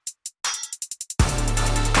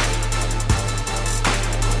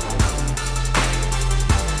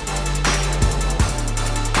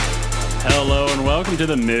Welcome to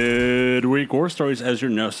the Midweek War Stories as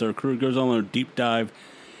your No-Sir crew goes on a deep dive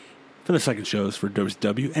for the second shows for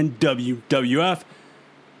WCW and WWF,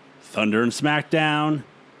 Thunder and SmackDown.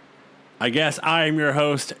 I guess I am your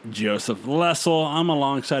host, Joseph Lessel. I'm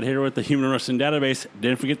alongside here with the Human Wrestling Database.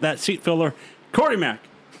 Didn't forget that seat filler, Corey Mack.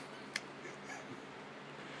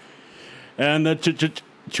 And the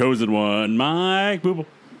chosen one, Mike Booble.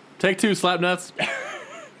 Take two, Slapnuts.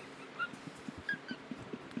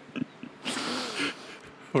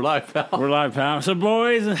 We're live, pal. We're live, pal. So,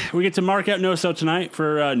 boys, we get to mark out No Sell tonight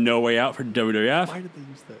for No Way Out for WWF. Why did they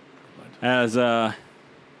use that? As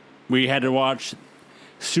we had to watch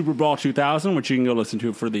Super Bowl 2000, which you can go listen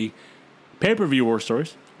to for the pay-per-view War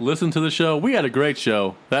Stories. Listen to the show. We had a great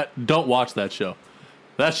show. Don't watch that show.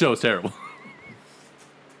 That show is terrible.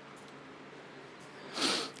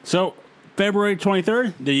 So, February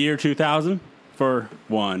 23rd, the year 2000, for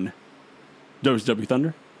one WCW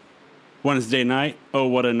Thunder. Wednesday night. Oh,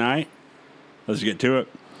 what a night. Let's get to it.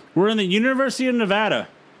 We're in the University of Nevada.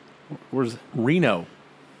 Where's Reno.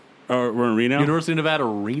 Oh, we're in Reno? University of Nevada,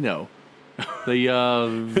 Reno. The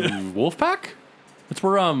Wolfpack? That's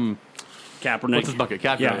where, Kaepernick. what's his bucket?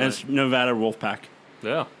 Kaepernick. Yeah, it's Nevada Wolfpack.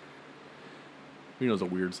 Yeah. Reno's a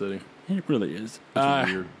weird city. It really is.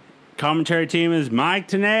 It's weird. Commentary team is Mike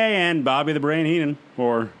Tenay and Bobby the Brain Heenan,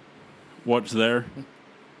 or what's there.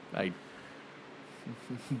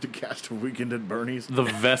 The cast of Weekend at Bernie's. The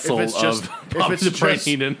vessel If it's just- of Bobby the Brain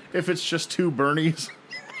Heenan. If it's just two Bernies.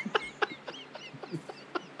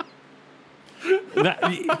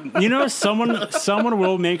 Someone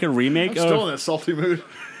will make a remake I'm still of. in a salty mood.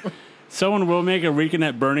 Someone will make a Weekend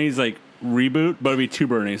at Bernie's like reboot, but it'll be two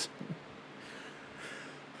Bernies.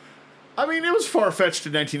 I mean, it was far-fetched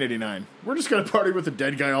in 1989. We're just going to party with a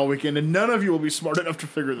dead guy all weekend, and none of you will be smart enough to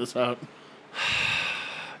figure this out.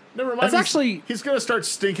 Never mind. That's actually... He's going to start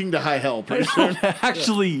stinking to high hell pretty soon.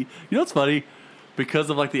 Actually, you know what's funny? Because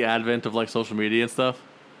of like the advent of like social media and stuff,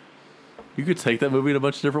 you could take that movie in a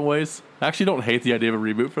bunch of different ways. I actually don't hate the idea of a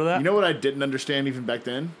reboot for that. You know what I didn't understand even back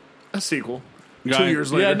then? A sequel. Guys, 2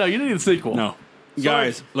 years later. Yeah, no, you need a sequel. No,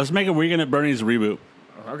 guys, let's make a Weekend at Bernie's reboot.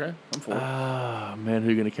 Okay, I'm for it. Oh, man, who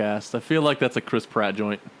are you going to cast? I feel like that's a Chris Pratt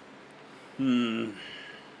joint. It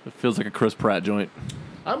feels like a Chris Pratt joint.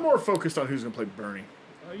 I'm more focused on who's going to play Bernie.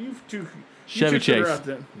 You two... Chevy Chase.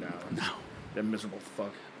 No. That miserable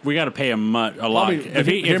fuck. We got to pay him a lot. I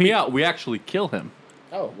mean, hear me out. We actually kill him,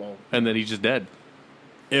 Oh, well... and then he's just dead.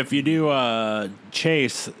 If you do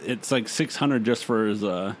Chase, it's like $600 just for his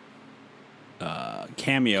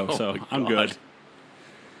cameo. Oh So my I'm God. good.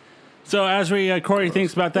 So as we Corey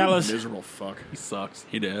thinks about that, let's. Miserable fuck. He sucks.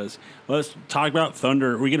 He does. Let's talk about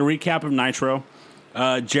Thunder. We get a recap of Nitro.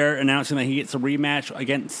 Jarrett announcing that he gets a rematch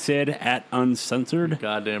against Sid at Uncensored.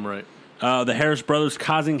 Goddamn right. The Harris brothers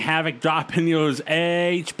causing havoc, dropping those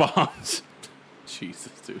H-bombs.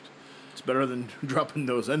 Jesus, dude. It's better than dropping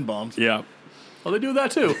those N-bombs. Yeah. Oh, they do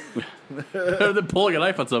that too. They're pulling a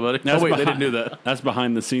knife on somebody. That's oh, wait, they behind- didn't do that. That's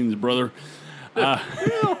behind the scenes, brother.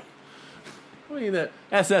 I mean, that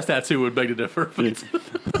SS tattoo would beg to differ. But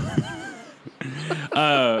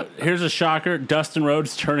Here's a shocker. Dustin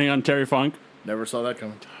Rhodes turning on Terry Funk. Never saw that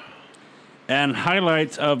coming. And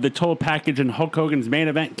highlights of the total package in Hulk Hogan's main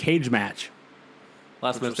event cage match.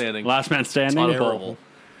 Last man standing. Last man standing. Unapolable.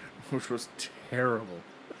 Which was terrible.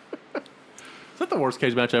 Is that the worst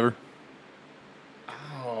cage match ever?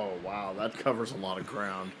 Oh, wow. That covers a lot of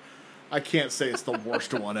ground. I can't say it's the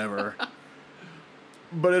worst one ever.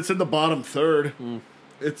 But it's in the bottom third.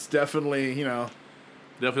 It's definitely, Definitely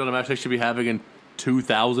not a match they should be having in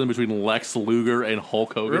 2000 between Lex Luger and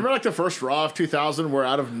Hulk Hogan. Remember like the first Raw of 2000 where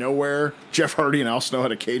out of nowhere Jeff Hardy and Al Snow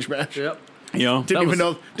had a cage match? Yep. You know, Didn't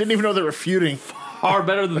even know they were feuding. Far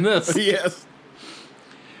better than this. Yes.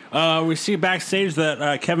 we see backstage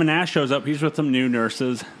that Kevin Nash shows up. He's with some new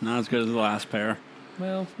nurses. Not as good as the last pair.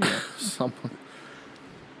 Well,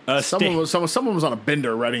 Someone was on a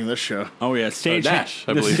bender writing this show. Oh yeah, stage Nash,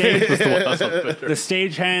 I the believe. stage- Was the one that was on Twitter. The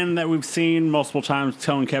stagehand that we've seen multiple times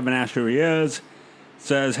telling Kevin Nash who he is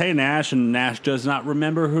says, "Hey Nash," and Nash does not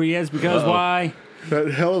remember who he is because why?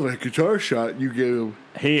 That hell of a guitar shot you gave him.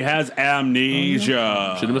 He has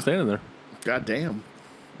amnesia. Shouldn't have been standing there. God damn.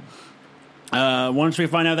 Once we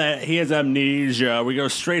find out that he has amnesia, we go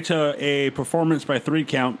straight to a performance by 3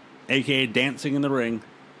 count, aka dancing in the ring.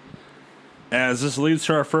 As this leads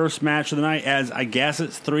to our first match of the night, as I guess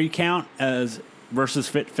it's 3 count as versus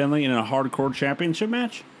Fit Finlay in a hardcore championship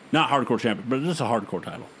match. Not hardcore champion, but just a hardcore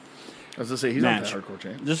title. I was going to say, he's Match. not the hardcore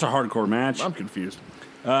champ. Just a hardcore match. I'm confused.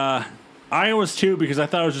 I was too because I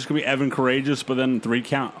thought it was just going to be Evan Courageous, but then 3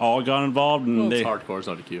 count all got involved. And Well, they, it's hardcore. It's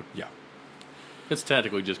not DQ. Yeah. It's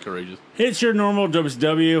technically just courageous. It's your normal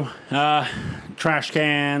WCW. Trash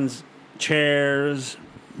cans, chairs,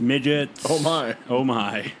 midgets. Oh, my. Oh,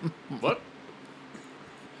 my. What?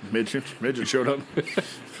 Midget showed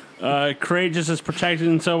up. Courageous is protecting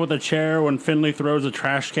himself with a chair when Finley throws a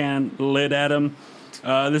trash can lid at him.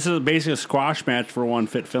 This is basically a squash match for one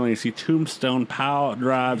Fit Finley. You see Tombstone power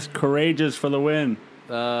drives Courageous for the win.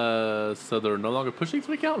 So they're no longer pushing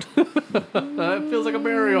 3 count? That feels like a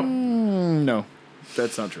burial. No,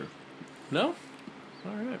 that's not true. No?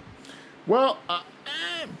 All right. Well,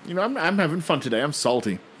 I'm having fun today. I'm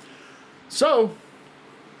salty. So,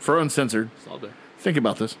 for Uncensored, It's all day. think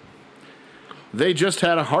about this. They just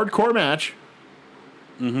had a hardcore match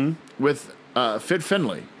with Fit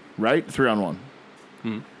Finley, right?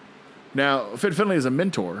 3-on-1. Now, Fit Finley is a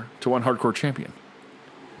mentor to one hardcore champion.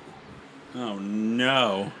 Oh,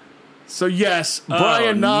 no. So, yes,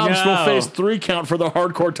 Brian Knobs will no. face 3 count for the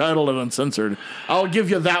hardcore title at Uncensored. I'll give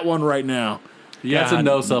you that one right now. Yeah, it's a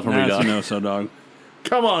no-sell for me, That's dog. a no-so, dog.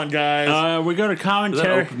 Come on, guys. We go to Does that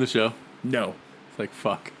commentary. open the show? No. It's like,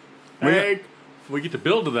 fuck. Hey, we get to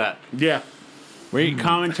build to that. Yeah. We get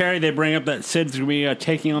commentary. They bring up that Sid's going to be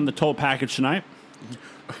taking on the toll package tonight.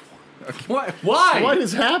 Why? Why? What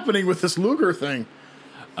is happening with this Luger thing?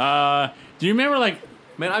 Do you remember, like,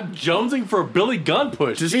 Man, I'm jonesing for a Billy Gunn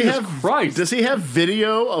push. Does Jesus he have Christ. Does he have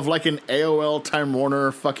video of like an AOL Time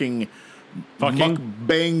Warner fucking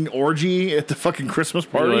mukbang orgy at the fucking Christmas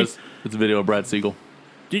party? It's a video of Brad Siegel.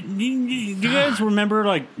 do you guys remember,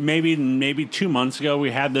 like, maybe 2 months ago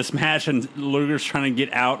we had this match and Luger's trying to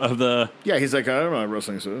get out of the... Yeah, he's like, I'm not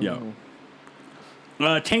wrestling, so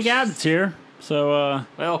Tank Abbott's here, so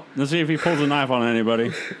Well, let's see if he pulls a knife on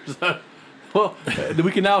anybody. well,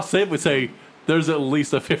 we can now safely say there's at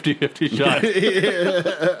least a 50-50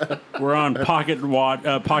 shot. We're on pocket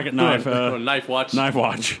knife Knife watch. knife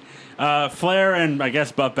watch. Flair and I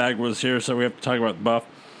guess Buffbag was here, so we have to talk about Buff.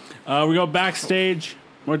 We go backstage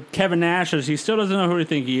with Kevin Nash as he still doesn't know who to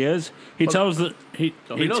think he is. He tells the he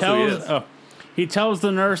knows who he is. he tells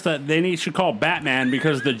the nurse that they should call Batman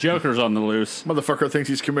because the Joker's on the loose. Motherfucker thinks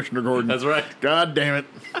he's Commissioner Gordon. That's right. God damn it.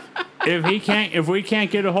 If we can't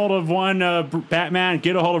get a hold of one Batman,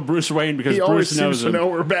 get a hold of Bruce Wayne because He always Bruce knows seems to him. know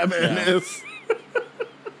where Batman is.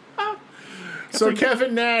 So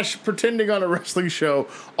Kevin Nash pretending on a wrestling show,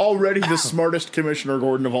 already the smartest Commissioner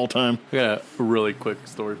Gordon of all time. Yeah, a really quick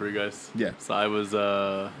story for you guys. Yeah. So I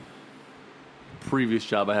was previous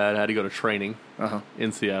job I had to go to training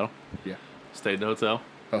in Seattle. Yeah. Stayed in the hotel.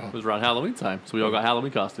 It was around Halloween time, so we all got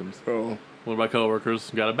Halloween costumes. Oh. One of my coworkers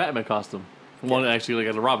got a Batman costume. One actually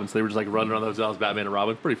got a Robin, so they were just like running around the hotel as Batman and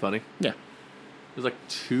Robin. Pretty funny. Yeah. It was like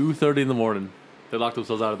 2:30 in the morning. They locked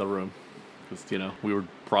themselves out of the room because we were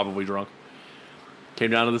probably drunk.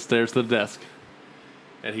 Came down to the stairs to the desk,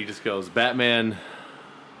 and he just goes, "Batman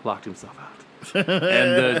locked himself out."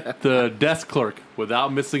 And the desk clerk,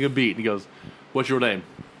 without missing a beat, he goes, "What's your name,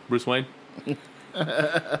 Bruce Wayne?"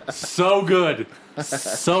 So good,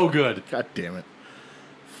 so good. God damn it.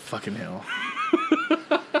 Fucking hell.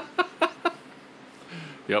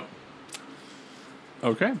 Yep,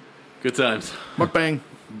 Okay. good times. Mukbang.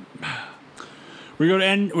 We go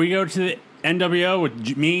to the NWO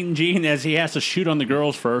with Mean Gene as he has to shoot on the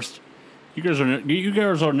girls first. You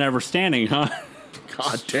girls are never standing, huh?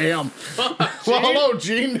 God damn. Well, hello,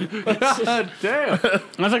 Gene. God damn.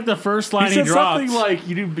 That's like the first line He he, said drops. something like,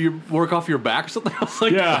 "You do your work off your back" or something. I was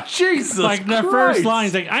like, Yeah. Jesus, like the Christ. first line,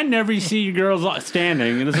 he's like, "I never see you girls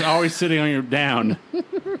standing, and it's always sitting on your down."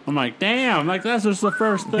 I'm like, damn, like that's just the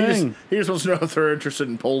first thing. He just wants to know if they're interested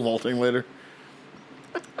in pole vaulting later.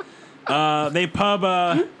 They pub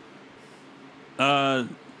at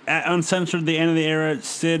Uncensored, the end of the era,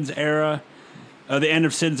 Sid's era, the end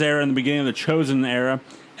of Sid's era and the beginning of the Chosen era.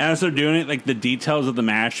 As they're doing it, like the details of the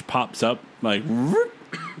match pops up, like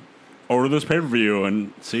order this pay-per-view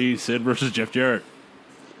and see Sid versus Jeff Jarrett.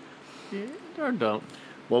 Or don't.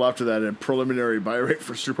 Well, after that, a preliminary buy rate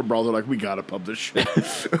for Super Brawl, they're like, we gotta pub this shit.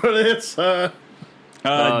 But it's,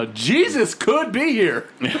 Jesus could be here.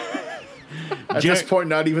 at this point,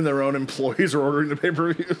 not even their own employees are ordering the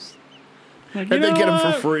pay-per-views. Like, And they you get know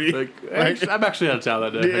them for what? free. I'm actually out of town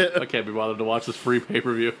that day. Yeah. I can't be bothered to watch this free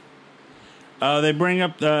pay-per-view. They bring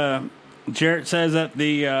up Jarrett says that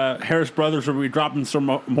the Harris brothers will be dropping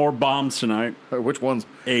some more bombs tonight. Which ones?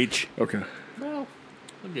 H. Okay. Well,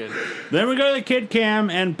 again. Then we go to the Kid Cam,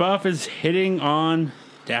 and Buff is hitting on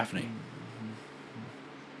Daphne.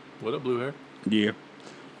 What up, blue hair? Yeah.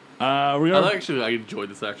 We go. I enjoyed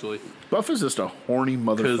this, actually. Buff is just a horny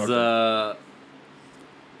motherfucker. Because,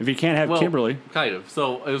 If you can't have Kimberly, kind of.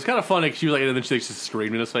 So, it was kind of funny, 'cause she was like, and then she just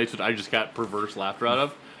screamed in his face, which I just got perverse laughter out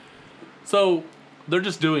of. So, they're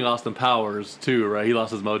just doing Austin Powers too, right? He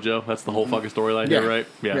lost his mojo. That's the whole fucking storyline here, right?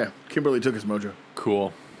 Yeah. Kimberly took his mojo.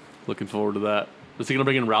 Cool. Looking forward to that. Is he gonna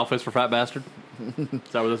bring in Ralphus for Fat Bastard? Is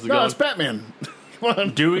that where this is No, going? it's Batman. Come on.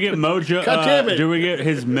 Do we get Mojo? God damn it. Do we get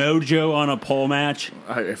his Mojo on a pole match?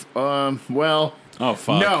 Well, Oh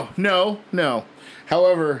fuck! no.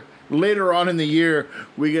 However, later on in the year,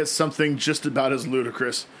 we get something just about as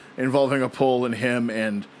ludicrous involving a pole and him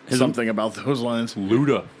and something about those lines.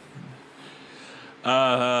 Luda.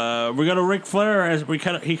 We go to Ric Flair as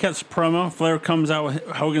he cuts promo. Flair comes out with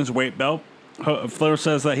Hogan's weight belt. Flair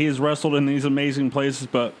says that he has wrestled in these amazing places,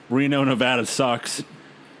 but Reno, Nevada sucks.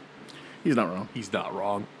 He's not wrong. He's not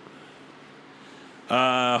wrong.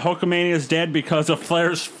 Hulkamania is dead because of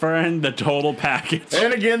Flair's friend, the Total Package.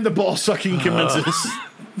 And again, the ball sucking commences.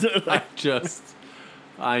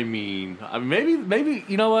 Maybe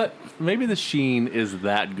you know what? Maybe the Sheen is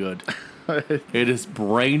that good. It is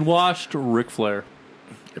brainwashed Ric Flair.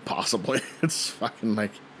 Possibly. It's fucking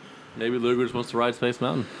like. Maybe Luger just wants to ride Space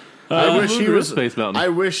Mountain. I wish he Luger was is Space Mountain. I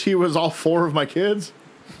wish he was all four of my kids.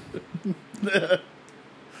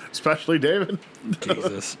 Especially David.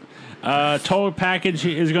 Jesus. Total Package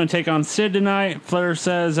is going to take on Sid tonight. Flair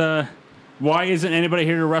says, why isn't anybody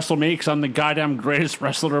here to wrestle me? Because I'm the goddamn greatest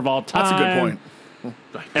wrestler of all time. That's a good point.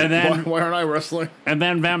 And then, Why aren't I wrestling? and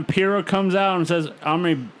then Vampiro comes out and says,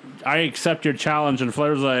 I accept your challenge. And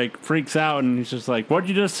Flair's like, freaks out. And he's just like, what'd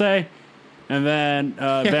you just say? And then He's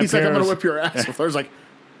like, I'm going Vampiro's- to whip your ass. And Flair's like,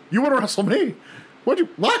 you want to wrestle me? What?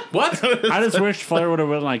 I just wish Flair would have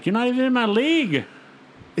been like, you're not even in my league.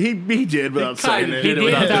 He did without saying kinda it. He did it did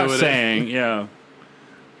without without doing it. saying, yeah.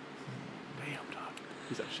 Damn, dog.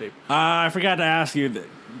 He's out of shape. I forgot to ask you,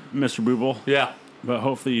 Mr. Booble, Yeah. but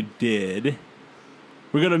hopefully you did.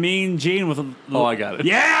 We're going to Mean Gene with... Oh, I got it.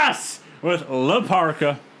 Yes! With La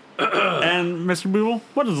Parka. And Mr. Booble,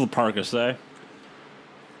 what does La Parka say?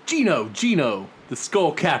 Gino, the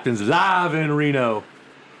Skull Captain's live in Reno.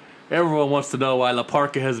 Everyone wants to know why La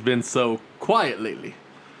Parka has been so quiet lately.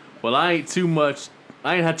 Well, I ain't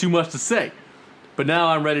had too much to say. But now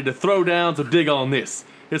I'm ready to throw down to dig on this.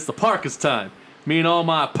 It's La Parka's time. Me and all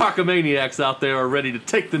my Parkamaniacs out there are ready to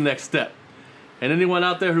take the next step. And anyone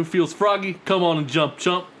out there who feels froggy, come on and jump.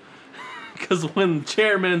 Because when the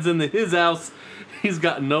chairman's in his house, he's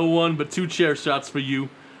got no one but 2 chair shots for you.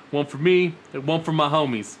 One for me and one for my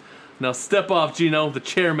homies. Now step off, Gino. The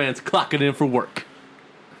chairman's clocking in for work.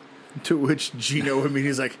 To which Gino,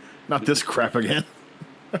 he's like, not this crap again.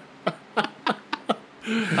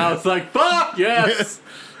 I was like, fuck, yes.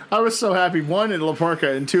 I was so happy. 1 at La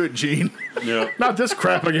Parka and 2 at Gene. Yeah. Not this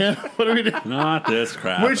crap again. What do we do? Not this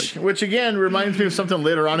crap. Which again reminds me of something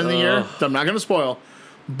later on in the year that I'm not going to spoil,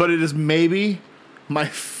 but it is maybe my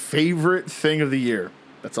favorite thing of the year.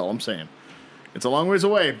 That's all I'm saying. It's a long ways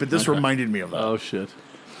away, but this reminded me of that. Oh, shit.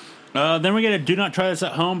 Then we get a Do Not Try This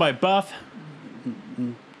at Home by Buff.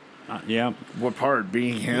 Yeah. What part?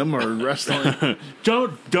 Being him or wrestling?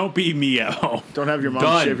 Don't be me at home. Don't have your mom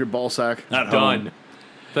Done. shave your ball sack. At home. Done.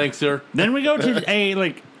 Thanks, sir. Then we go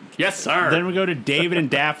to Yes, sir. Then we go to David and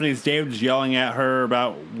Daphne's. David's yelling at her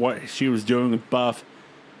about what she was doing with Buff.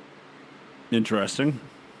 Interesting.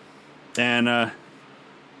 And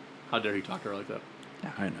How dare he talk to her like that?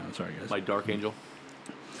 I know, sorry guys. My dark angel.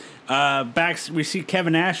 Back we see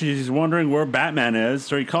Kevin Nash. He's wondering where Batman is,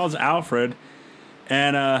 so he calls Alfred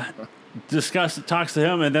and talks to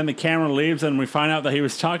him, and then the camera leaves, and we find out that he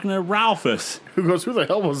was talking to Ralphus. Who goes, who the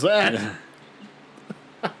hell was that?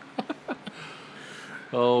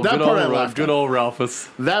 Oh, That good part I old, laughed good at. old Ralphus.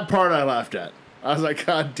 That part I laughed at. I was like,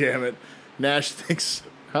 God damn it. Nash thinks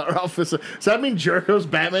Ralph is. Does that mean Jericho's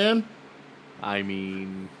Batman? I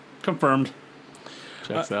mean, Confirmed.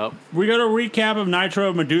 checks out. We got a recap of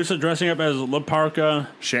Nitro Medusa dressing up as La Parka.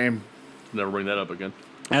 Shame. Never bring that up again.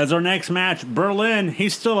 As our next match, Berlin,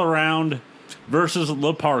 he's still around, versus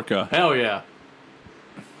La Parka. Hell yeah.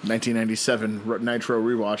 1997 Nitro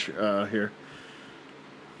rewatch here.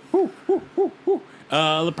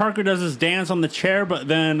 La Parka does his dance on the chair, but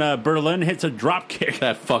then Berlin hits a drop kick.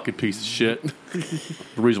 That fucking piece of shit.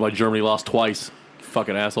 The reason why Germany lost twice.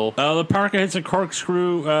 Fucking asshole. La Parka hits a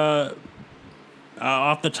corkscrew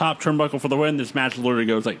off the top turnbuckle for the win. This match literally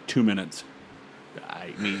goes like 2 minutes.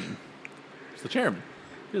 I mean, it's the chairman.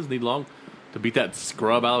 He doesn't need long to beat that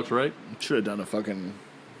scrub Alex Wright. Should have done a fucking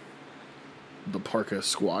the Parka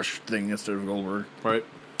squash thing instead of Goldberg. Right?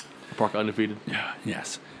 Park undefeated.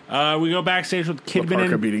 Yes. We go backstage with The Kidman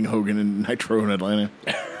Parka and beating Hogan and Nitro in Atlanta.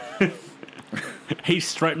 He's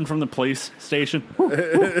strutting from the police station.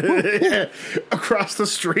 Across the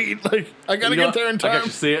street. Like, I got to You know, get there in I time. got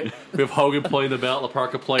you see it. We have Hogan playing the belt,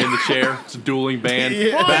 LaParca playing the chair. It's a dueling band.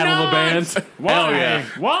 Yeah. Battle of the bands. Hell yeah.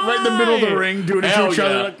 Why? Right in the middle of the ring, doing it to Hell each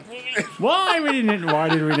other. yeah. Like, Why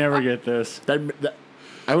did we never get this?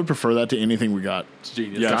 I would prefer that to anything we got. It's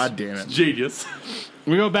genius. Yes. God damn it. It's genius.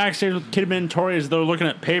 We go backstage with Kidman and Tori as they're looking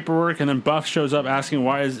at paperwork, and then Buff shows up asking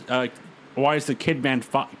why is the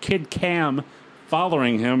Kid Cam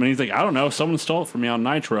following him, and he's like, I don't know, someone stole it from me on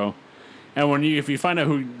Nitro. And if you find out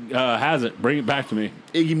who has it, bring it back to me.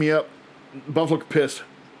 Iggy me up. Buff looked pissed.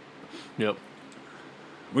 Yep.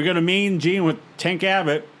 We go to Mean Gene with Tank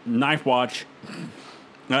Abbott, knife watch.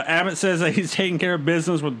 Abbott says that he's taking care of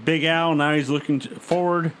business with Big Al. Now he's looking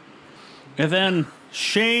forward. And then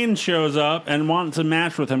Shane shows up and wants a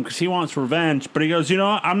match with him because he wants revenge. But he goes, you know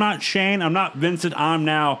what? I'm not Shane. I'm not Vincent. I'm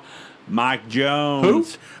now Mike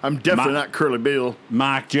Jones. I'm definitely not Curly Bill.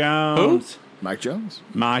 Mike Jones. Mike Jones?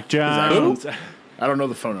 Mike Jones. I don't know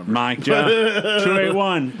the phone number. Mike Jones.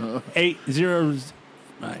 281 80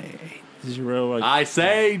 Ice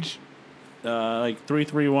Age. like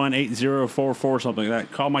 331 8044 something like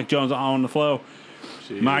that. Call Mike Jones on the flow.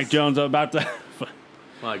 Jeez. Mike Jones about to.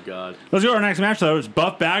 My God. Let's go to our next match though. It's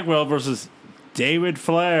Buff Bagwell versus David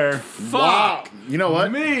Flair. Fuck. You know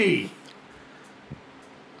what? Me.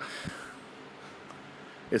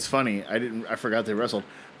 It's funny. I forgot they wrestled.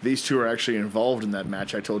 These two are actually involved in that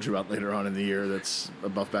match I told you about later on in the year. That's a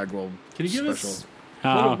Buff Bagwell Can you give special.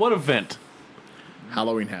 us what event?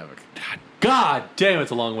 Halloween Havoc. God damn,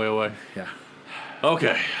 it's a long way away. Yeah.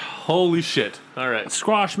 Okay. Holy shit. All right.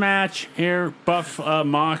 Squash match here. Buff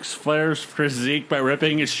mocks Flair's physique by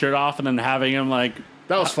ripping his shirt off and then having him like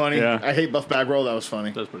That was funny. Yeah. I hate Buff Bagwell. That was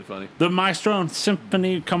funny. That's pretty funny. the Maestro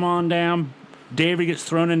Symphony come on down. David gets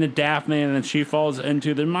thrown into Daphne and then she falls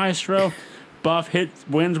into the Maestro. Buff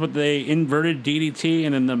wins with the inverted DDT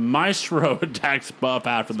and then the Maestro attacks Buff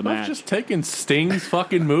after the Buff match. just taking Sting's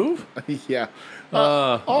fucking move? Yeah.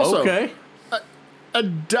 Also, Okay. a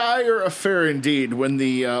dire affair indeed when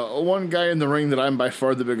the one guy in the ring that I'm by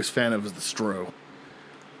far the biggest fan of is the Stro.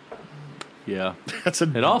 Yeah. That's a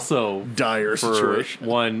And also, dire for situation.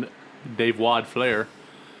 one, Dave Wad Flair.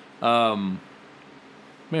 Man,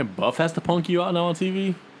 Buff has to punk you out now on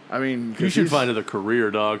TV? I mean, You should find another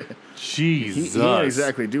career, dog. Jesus. He ain't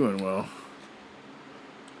exactly doing well.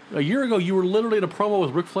 A year ago, you were literally in a promo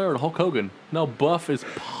with Ric Flair and Hulk Hogan. Now Buff is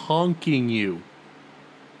punking you.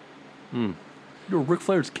 You're Ric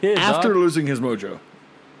Flair's kid, After dog. losing his mojo.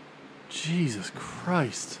 Jesus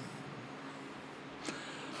Christ.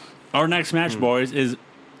 Our next match, boys, is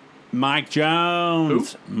Mike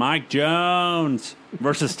Jones. Mike Jones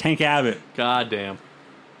versus Tank Abbott. God damn.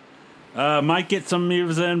 Mike gets some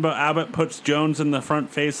moves in, but Abbott puts Jones in the front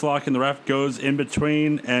face lock, and the ref goes in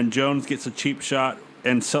between, and Jones gets a cheap shot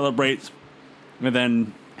and celebrates, and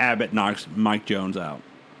then Abbott knocks Mike Jones out.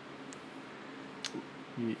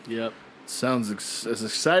 Yep. Sounds as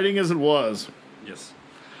exciting as it was. Yes.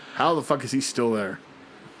 How the fuck is he still there?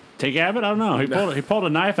 Take Abbott? I don't know. He pulled a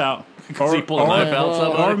knife out. Or, he pulled a knife out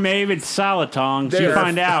somebody. Or maybe it's Salatongs. You There.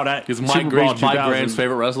 find out at Is Super Mike Bowl Gray's Mike 2000. Grant's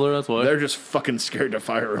favorite wrestler? That's why. They're just fucking scared to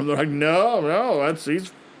fire him. They're like, no,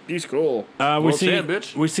 he's cool. We World see champ,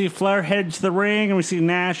 bitch. we see Flair head to the ring, and we see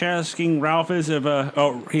Nash asking Ralphus if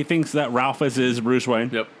he thinks that Ralphus is Bruce Wayne.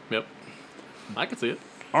 Yep. I can see it.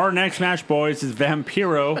 Our next match, boys, is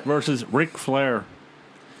Vampiro versus Ric Flair.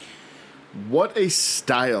 What a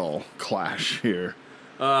style clash here.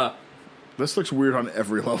 This looks weird on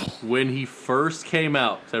every level. When he first came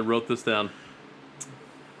out, I wrote this down.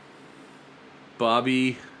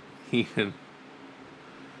 Bobby Heenan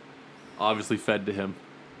obviously fed to him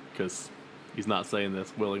because he's not saying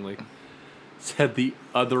this willingly. Said the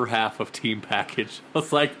other half of Team Package. I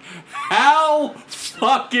was like, how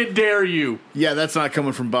fucking dare you? Yeah, that's not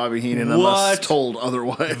coming from Bobby Heenan What? unless told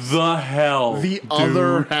otherwise. The hell? The dude?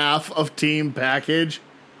 other half of Team Package.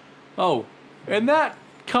 Oh, and that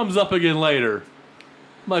comes up again later.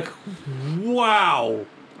 I'm like, wow.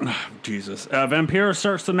 Jesus. Vampiro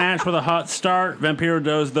starts the match with a hot start. Vampiro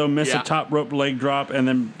does, though, miss Yeah. a top rope leg drop, and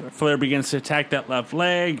then Flair begins to attack that left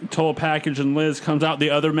leg. Total Package and Liz comes out. The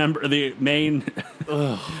other member, the main,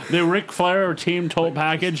 the Ric Flair team Total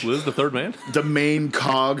Package. Liz, the third man? The main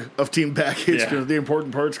cog of Team Package Yeah. because the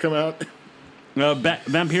important parts come out.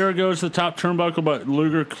 Vampiro goes to the top turnbuckle, but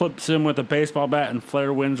Luger clips him with a baseball bat, and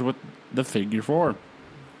Flair wins with the figure four.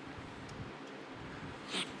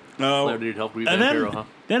 Flair needed help to beat And Vampiro, huh?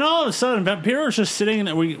 then all of a sudden, Vampiro's just sitting,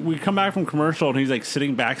 and we come back from commercial, and he's like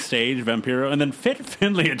sitting backstage, Vampiro, and then Fit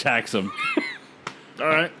Finlay attacks him. All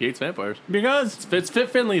right. He hates vampires. Because It's Fit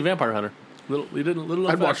Finley, Vampire Hunter.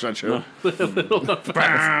 I'd watch that show.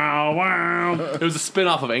 Bow, wow. It was a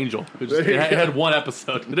spin-off of Angel. It had one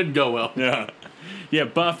episode. It didn't go well. Yeah. You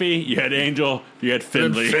had Buffy, you had Angel, you had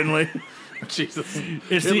Finley. Jesus.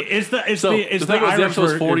 It's the episode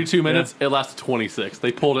was 42 minutes. It lasted 26.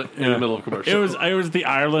 They pulled it in the middle of a commercial. It was the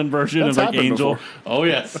Ireland version That's of like happened Angel. before. Oh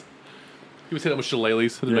yes. He was hitting with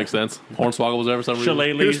shillelaghs. It didn't make sense. Hornswoggle was there for some reason. He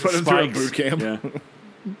Shillelagh was put him through a Spikes. boot camp.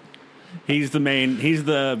 Yeah. He's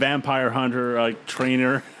the vampire hunter like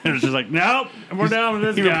trainer. And it's just like, nope, we're down with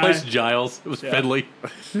this He guy. replaced Giles. It was Finley.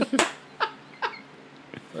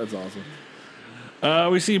 That's awesome.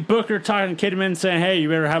 We see Booker talking to Kidman saying, hey, you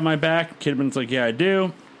better have my back. Kidman's like, yeah, I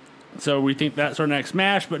do. So we think that's our next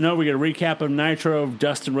match. But no, we get a recap of Nitro of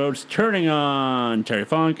Dustin Rhodes turning on Terry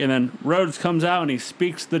Funk. And then Rhodes comes out and he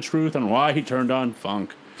speaks the truth on why he turned on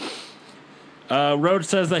Funk. Rhodes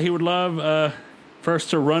says that he would love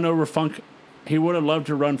first to run over Funk. He would have loved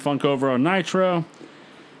to run Funk over on Nitro.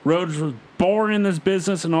 Rhodes was born in this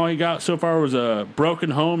business and all he got so far was a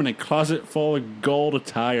broken home and a closet full of gold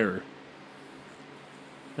attire.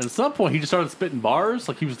 And at some point, he just started spitting bars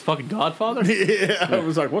like he was the fucking Godfather. Yeah, I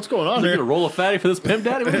was like, what's going on You here? gonna roll a fatty for this pimp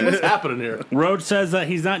daddy? What's happening here? Rhodes says that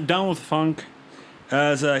he's not done with Funk.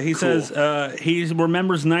 As he says, he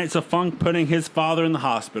remembers nights of Funk putting his father in the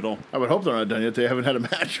hospital. I would hope they're not done yet. They haven't had a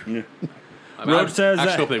match. I Rhodes says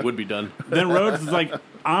actually that- hope they would be done. Then Rhodes is like,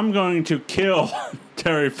 I'm going to kill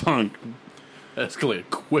Terry Funk. Escalated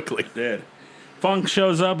quickly. Dead. Funk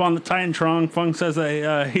shows up on the Titantron. Funk says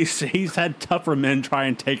that he's had tougher men try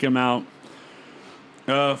and take him out.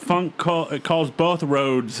 Funk calls both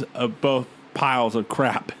Rhodes both piles of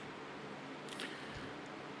crap.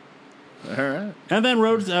 All right. And then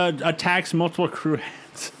Rhodes attacks multiple crew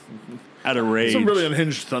heads out of rage. Some really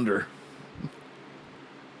unhinged thunder.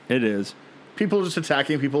 It is. People just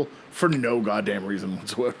attacking people for no goddamn reason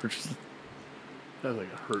whatsoever. Just, That was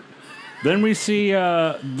like a hurt. Then we see,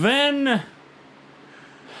 then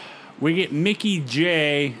we get Mickey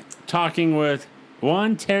J talking with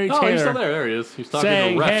Terry Oh, Taylor he's still there. There he is. He's talking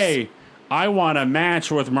saying, to refs. hey, I want a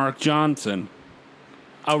match with Mark Johnson.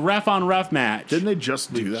 A ref-on-ref match. didn't they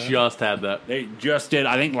just do that? Just had that. They just did,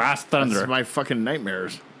 I think, last Thunder. That's my fucking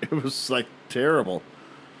nightmares. It was like terrible.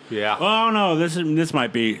 Yeah. Oh, no, this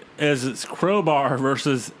might be. It's Crowbar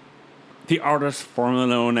versus the artist formerly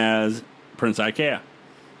known as Prince Ikea.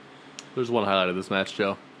 There's one highlight of this match,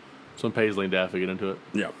 Joe. It's when Paisley and Daffy get into it.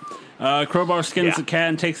 Yep. Crowbar skins the cat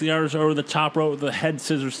and takes the artist over the top rope with a head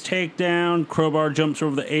scissors takedown. Crowbar jumps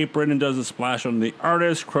over the apron and does a splash on the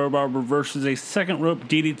artist. Crowbar reverses a second rope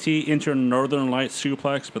DDT into a Northern Light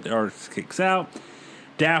suplex, but the artist kicks out.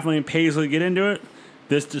 Daphne and Paisley get into it.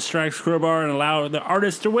 This distracts Crowbar and allows the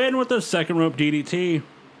artist to win with a second rope DDT.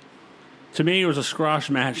 To me, it was a squash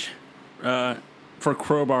match for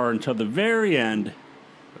Crowbar until the very end.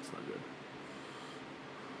 That's not good.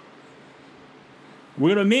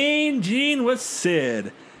 We're going to Mean Gene with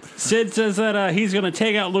Sid. Sid says that he's going to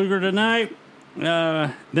take out Luger tonight.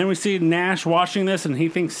 Then we see Nash watching this, and he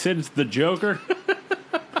thinks Sid's the Joker.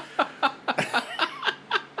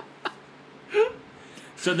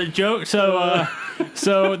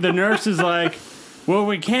 So the nurse is like, well,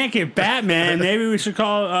 we can't get Batman. Maybe we should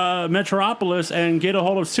call Metropolis and get a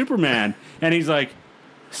hold of Superman. And he's like,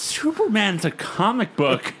 Superman's a comic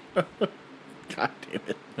book. God damn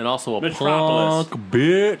it. And also a Metropolis. punk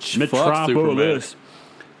bitch. Fuck Metropolis.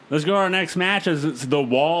 Let's go to our next match. As it's The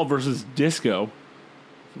Wall versus Disco.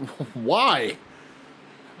 Why?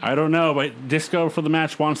 I don't know, but Disco for the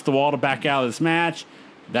match wants The Wall to back out of this match.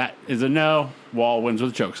 That is a no. Wall wins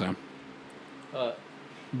with a chokeslam.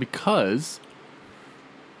 Because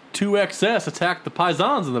 2XS attacked the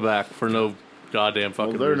Paisans in the back for no goddamn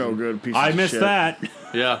fucking Well, they're reason. no good piece I of missed shit. that.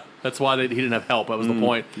 Yeah, that's why he didn't have help. That was the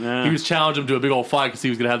point. yeah. He was challenging him to a big old fight because he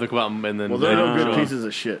was going to have them come out and then... Well, they're no they good show up. pieces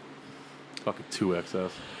of shit. Fucking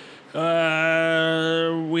 2XS.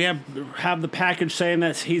 We have the package saying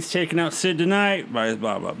that he's taking out Sid tonight. Blah,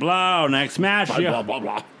 blah, blah, blah. Next match. Blah, blah,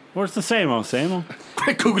 blah. What's the same old, same old?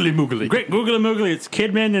 Great googly moogly. Great googly moogly. It's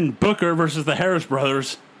Kidman and Booker versus the Harris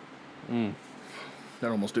brothers. That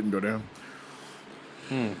almost didn't go down.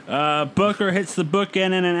 Booker hits the bookend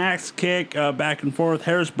in an axe kick back and forth.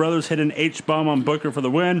 Harris brothers hit an H-bomb on Booker for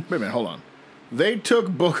the win. Wait a minute, hold on. They took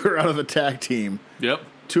Booker out of the tag team Yep.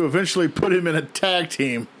 to eventually put him in a tag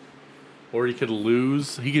team. Or he could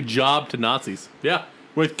lose. He could job to Nazis. Yeah,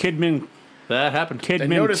 With Kidman that happened. And Kidman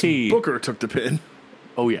notice T. Booker took the pin.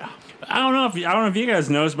 Oh, yeah. I don't know if you guys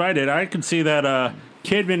noticed, but I did. I could see that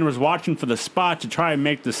Kidman was watching for the spot to try and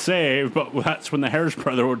make the save, but that's when the Harris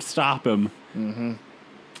brother would stop him. Mm-hmm.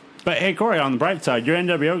 But hey, Corey, on the bright side, your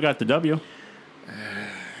NWO got the W.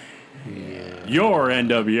 Your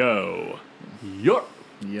NWO. Your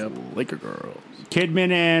Yep, Laker girls.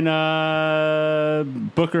 Kidman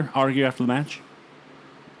and Booker argue after the match.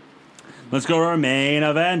 Let's go to our main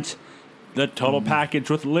event. The total package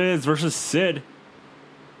with Liz versus Sid.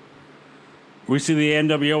 We see the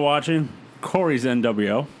NWO watching. Corey's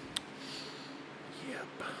NWO.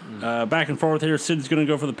 Yep. Back and forth here. Sid's going to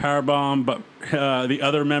go for the powerbomb, but the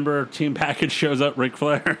other member team package shows up, Ric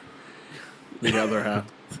Flair. The other half.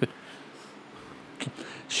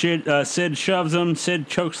 Sid shoves him. Sid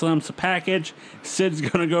chokeslams the package. Sid's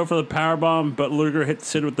going to go for the powerbomb, but Luger hits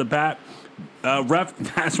Sid with the bat.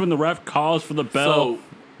 That's when the ref calls for the bell. So,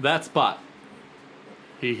 that spot.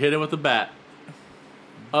 He hit him with the bat.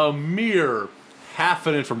 A mere half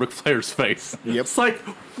an inch from Ric Flair's face. Yep. It's like,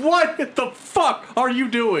 what the fuck are you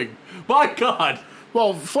doing? My God.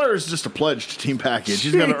 Well, Flair is just a pledge to Team Package.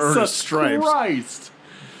 He's going to earn his Jesus stripes. Christ.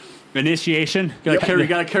 Initiation. You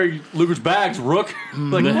gotta carry Luger's bags, Rook.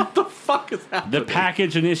 Like, what the fuck is happening? The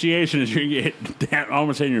package initiation is you get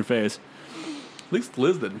almost in your face. At least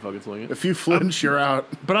Liz didn't fucking swing it. If you flinch, you're out.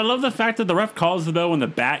 But I love the fact that the ref calls the bell when the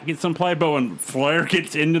bat gets in play, but when Flair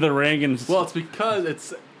gets into the ring and Well, it's because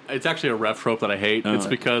it's actually a ref trope that I hate. It's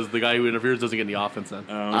because the guy who interferes doesn't get any offense then.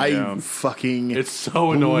 I fucking It's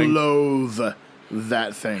so annoying. loathe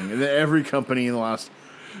that thing. Every company in the last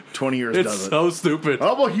 20 years It's does it. so stupid.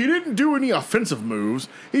 Oh, well, he didn't do any offensive moves.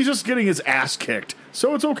 He's just getting his ass kicked.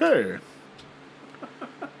 So it's okay.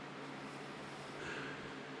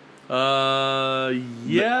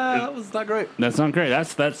 Yeah, that was not great. that's not great.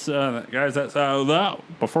 That's guys. That's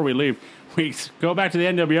before we leave, we go back to the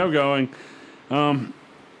NWO going,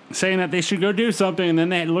 saying that they should go do something, and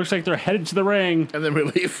then it looks like they're headed to the ring, And then we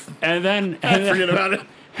leave. and then Forget about it.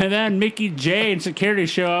 And then Mickey J and security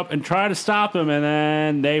show up and try to stop him, and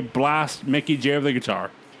then they blast Mickey J with the guitar.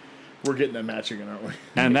 We're getting that match again, aren't we?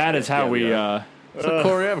 And that is how we So,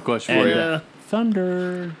 Corey, I have a question for you. Yeah.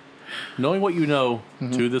 Thunder. Knowing what you know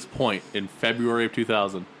to this point in February of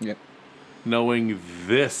 2000, Yep. knowing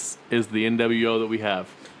this is the NWO that we have,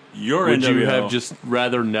 Your would NWO. you have just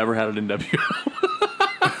rather never had an NWO?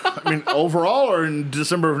 I mean, overall or in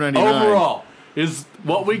December of 99? Overall, is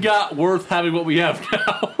what we got worth having what we have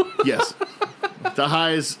now? Yes. The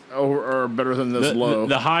highs are better than this low.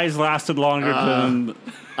 The highs lasted longer than.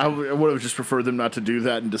 I would have just preferred them not to do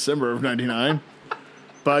that in December of 99.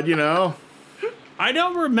 But, you know, I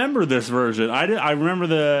don't remember this version. I remember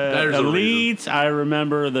the There's a Elites. I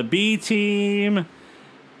remember the B Team.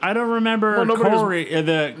 I don't remember Well, nobody was-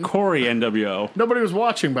 the Corey NWO. nobody was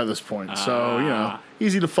watching by this point. So, you know,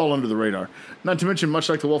 easy to fall under the radar. Not to mention, much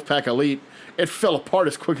like the Wolfpack Elite, it fell apart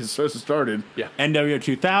as quick as it started. Yeah. NWO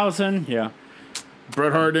 2000. Yeah.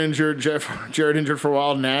 Bret Hart injured, Jarrett injured for a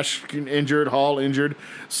while, Nash injured, Hall injured,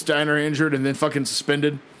 Steiner injured, and then fucking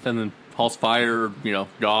suspended. And then Hall's fired, The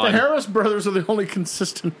gone. Harris brothers are the only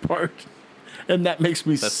consistent part. And that makes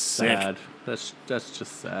me That's sick. sad. That's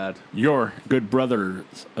just sad. Your good brothers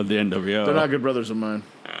of the NWO. They're not good brothers of mine.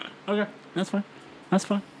 Okay, that's fine. That's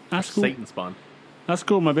fine. That's cool. Satan spawn. That's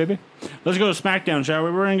cool, my baby. Let's go to SmackDown, shall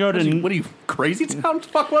we? We're gonna go to. What are you, Crazy Town? The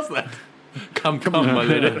fuck was that? Come, my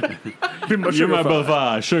lady. You're my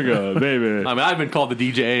buffet, sugar, baby. I mean, I've been called the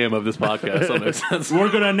DJ AM of this podcast, so that makes sense. We're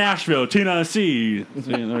going to Nashville, Tennessee.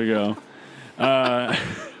 See, there we go.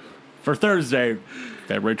 For Thursday,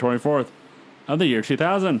 February 24th of the year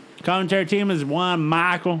 2000. Commentary team is one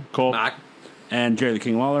Michael Cole and Jerry the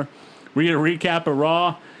King Lawler. We get a recap of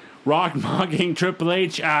Raw. Rock mocking Triple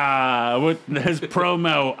H with his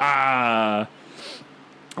promo.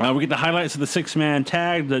 We get the highlights of the six-man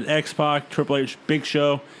tag, the X-Pac, Triple H, Big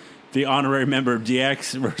Show, the honorary member of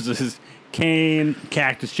DX versus Kane,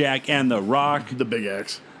 Cactus Jack, and The Rock. The Big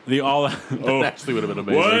X. The all That actually would have been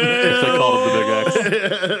amazing if they called it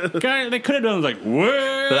the Big X. guy, they could have done like,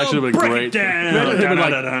 well, That actually would have been break great. it down. Imagine him in, like,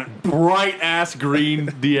 Da-da-da-da. Bright ass green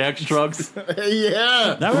DX trucks.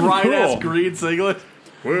 Yeah. That would be Bright cool. ass green singlet.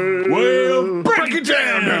 Well, break it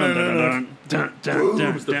down.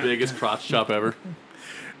 It was the biggest crotch chop ever.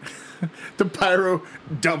 The Pyro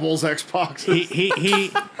doubles X-Pac. Here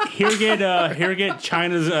get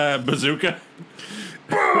China's bazooka.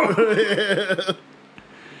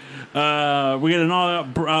 We get an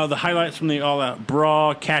all-out the highlights from the all-out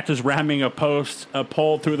brawl. Cactus ramming a pole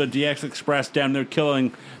through the DX Express down there,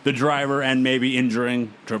 killing the driver and maybe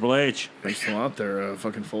injuring Triple H. Thanks a lot there,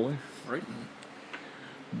 fucking Foley. Right.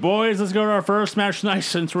 Boys, let's go to our first match tonight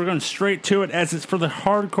since we're going straight to it as it's for the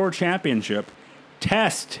Hardcore Championship.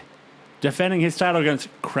 Test defending his title against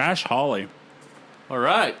Crash Holly. All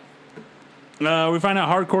right. We find out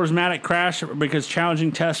Hardcore's mad at Crash because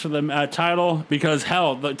challenging Test for the title because,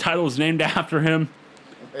 hell, the title is named after him.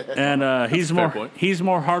 And he's more point.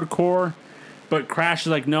 hardcore, but Crash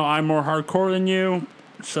is like, no, I'm more hardcore than you.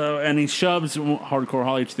 So, and he shoves Hardcore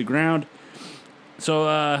Holly to the ground.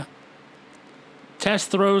 So,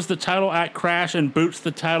 Test throws the title at Crash and boots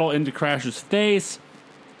the title into Crash's face.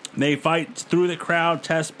 They fight through the crowd.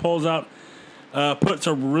 Test pulls out, puts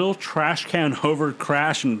a real trash can over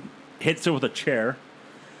Crash and hits it with a chair.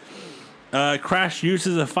 Crash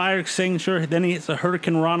uses a fire extinguisher. Then he hits a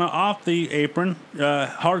Hurricane Rana off the apron.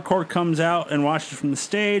 Hardcore comes out and watches from the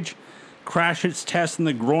stage. Crash hits Test in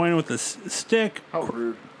the groin with a stick. How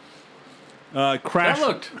rude. Crash. That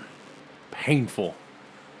looked painful.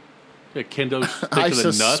 Yeah, Kendo stick I to the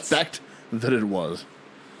nuts. suspect that it was.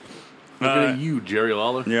 Look at you, Jerry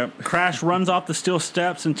Lawler. Yep. Crash runs off the steel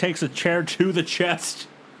steps and takes a chair to the chest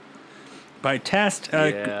by Test.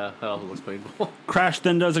 Yeah, that also looks painful. Crash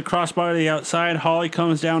then does a crossbar to the outside. Holly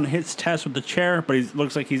comes down and hits Test with the chair, but he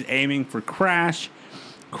looks like he's aiming for Crash.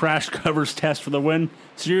 Crash covers Test for the win.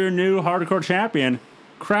 So you're your new hardcore champion,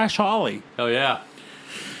 Crash Holly. Hell yeah.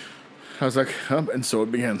 I was like, and so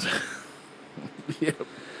it begins. Yep.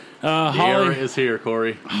 The era Holly is here,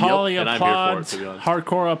 Corey. Holly And applauds. I'm here for it, to be honest.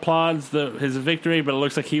 Hardcore applauds his victory, but it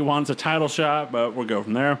looks like he wants a title shot, but we'll go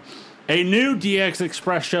from there. A new DX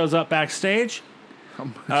Express shows up backstage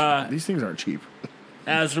These things aren't cheap.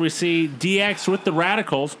 as we see DX with the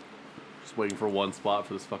Radicals. Just waiting for one spot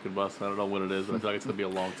for this fucking bus. I don't know what it is, but I feel like it's going to be a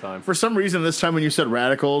long time. For some reason, this time when you said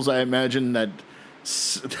radicals, I imagine that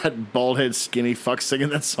bald head skinny fuck singing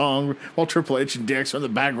that song while Triple H and DX are in the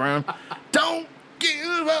background. Don't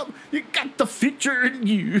give up. You got the future in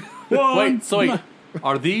you. Wait,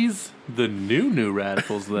 are these the new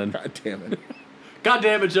Radicals then? God damn it. God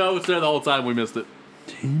damn it, Joe. It's there the whole time. We missed it.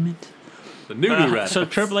 Damn it. The new Radicals. So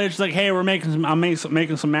Triple H is like, hey, I'm making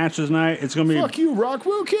some matches tonight. It's going to be... Fuck you, Rock.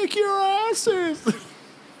 We'll kick your asses.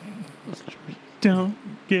 Don't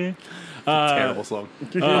get... Terrible song.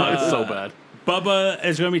 It's so bad. Bubba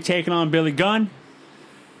is going to be taking on Billy Gunn.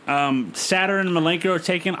 Saturn and Malenko are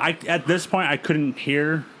taking... At this point, I couldn't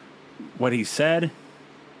hear what he said.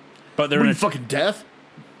 But they're What, in you fucking death?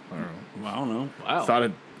 I don't know. Wow. Thought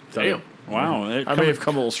it. Damn. Wow. I may have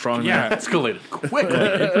come a little strong. Yeah. Escalated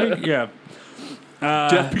quickly. Yeah.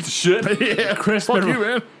 Death piece of shit. There. Yeah. Chris Fuck Benoit, you,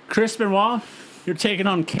 man. Chris Benoit, you're taking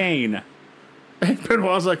on Kane.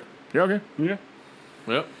 Benoit's like, you okay? Yeah.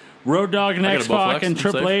 Yep. Road Dogg and I got a X-Pac Bowflex, and I'm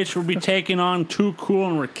Triple safe. H will be taking on Too Cool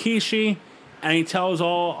and Rikishi. And he tells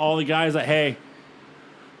all the guys that, hey,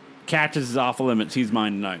 Cactus is off the limits. He's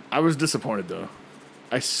mine tonight. I was disappointed, though.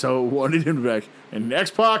 I so wanted him to be back. And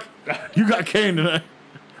X-Pac, you got Kane tonight.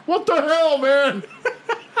 What the hell, man?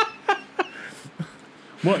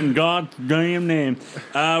 What in God's damn name?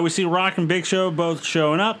 We see Rock and Big Show both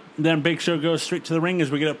showing up. Then Big Show goes straight to the ring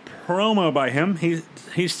as we get a promo by him.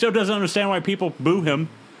 He still doesn't understand why people boo him.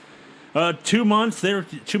 2 months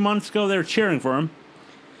ago they were cheering for him.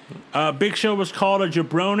 Big Show was called a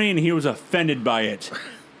jabroni and he was offended by it.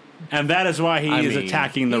 And that is why he is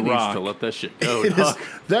attacking The he Rock. Needs to let that shit go. It is, dog.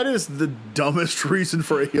 that is the dumbest reason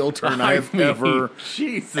for a heel turn I have ever.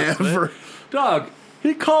 Jesus, ever- man. Dog.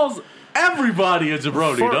 He calls everybody a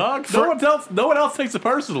jabroni, For- dog. for- No one else takes it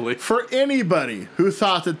personally. For anybody who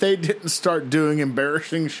thought that they didn't start doing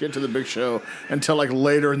embarrassing shit to the Big Show until like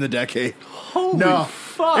later in the decade. Holy No,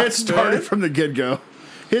 fuck, it started man. from the get-go.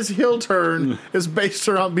 His heel turn is based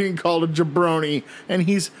around being called a jabroni, and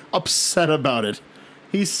he's upset about it.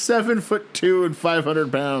 He's 7'2" and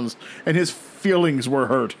 500 pounds, and his feelings were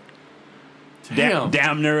hurt.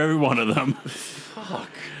 Damn near every one of them. Fuck.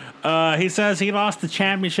 He says he lost the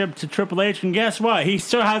championship to Triple H, and guess what? He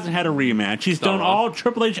still hasn't had a rematch. He's done wrong. all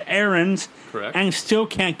Triple H errands, Correct. and still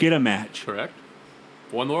can't get a match. Correct.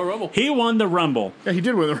 Won the Royal Rumble. He won the Rumble. Yeah, he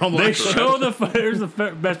did win the Rumble. They actually. show the here's the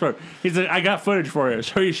best part. He's like, I got footage for you.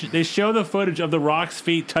 So they show the footage of the Rock's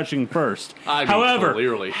feet touching first. I mean, however,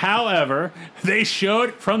 clearly. they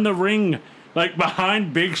showed from the ring, like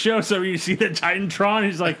behind Big Show. So you see the Titantron.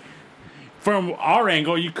 He's like, from our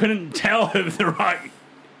angle, you couldn't tell if the Rock,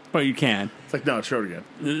 but you can. It's like, no, show it again.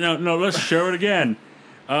 No, let's show it again.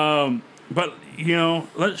 But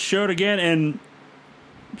let's show it again in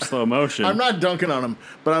slow motion. I'm not dunking on him,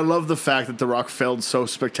 but I love the fact that The Rock failed so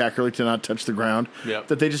spectacularly to not touch the ground Yep.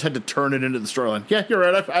 that they just had to turn it into the storyline. Yeah, you're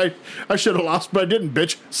right. I should have lost, but I didn't,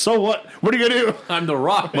 bitch. So what? What are you going to do? I'm the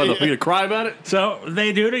Rock, motherfucker. You cry about it? So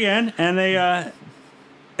they do it again, and they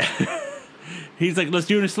he's like, let's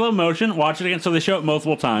do it in slow motion, watch it again. So they show it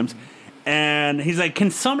multiple times. And he's like, can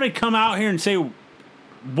somebody come out here and say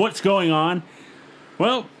what's going on?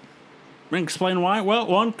 Well, explain why. Well,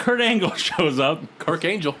 one, Kurt Angle shows up. Kirk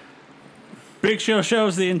Angel. Big Show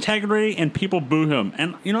shows the integrity, and people boo him.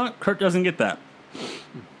 And you know what? Kurt doesn't get that.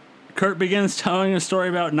 Kurt begins telling a story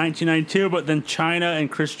about 1992, but then Chyna and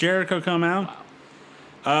Chris Jericho come out.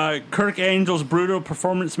 Kirk Angel's brutal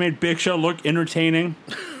performance made Big Show look entertaining.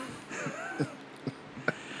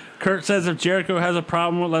 Kurt says if Jericho has a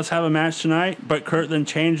problem, let's have a match tonight. But Kurt then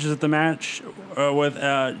changes the match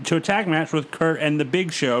to a tag match with Kurt and the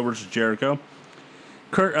Big Show versus Jericho.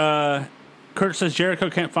 Kurt says Jericho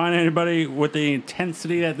can't find anybody with the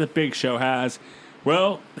intensity that the Big Show has.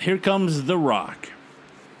 Well, here comes The Rock.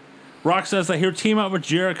 Rock says that he'll team up with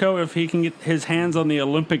Jericho if he can get his hands on the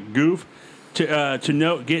Olympic goof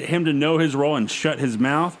to get him to know his role and shut his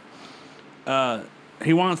mouth.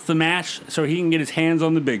 He wants the match so he can get his hands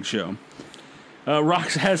on the Big Show. Rock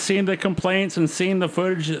has seen the complaints and seen the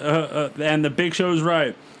footage, and the Big Show's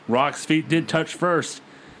right. Rock's feet did touch first.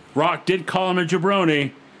 Rock did call him a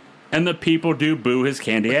jabroni, and the people do boo his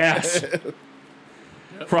candy ass.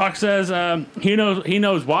 Rock says he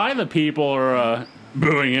knows why the people are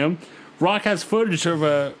booing him. Rock has footage of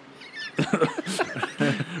him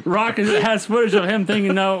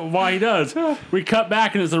thinking why he does. We cut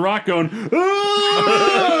back and it's The Rock going,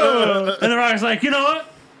 "Ooh!" And The Rock's like, you know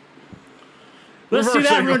what? Let's see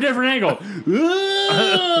that from a different angle.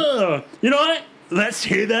 "Ooh!" You know what? Let's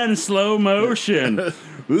see that in slow motion.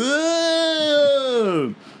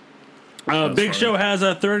 "Ooh!" Big Show has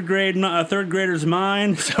a third grader's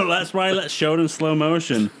mind, so that's why let's show it in slow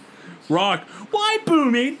motion. Rock, why boo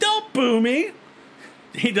me? Don't boo me.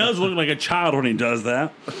 He does look like a child when he does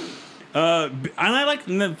that. And I like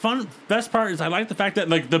the best part is I like the fact that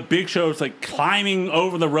like the Big Show is like climbing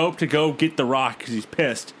over the rope to go get The Rock because he's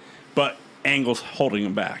pissed, but Angle's holding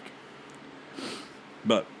him back.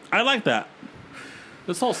 But I like that.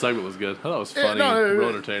 This whole segment was good. I thought it was funny, real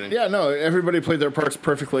entertaining. Yeah, no, everybody played their parts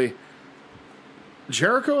perfectly.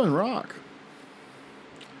 Jericho and Rock.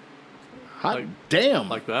 Hot damn.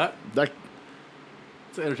 Like that? Like,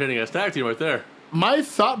 It's an entertaining ass tag team right there. my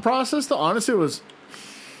thought process, though, honestly, was,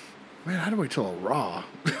 man, how do we tell a Raw?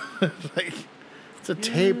 Like, it's a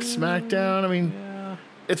taped SmackDown. I mean,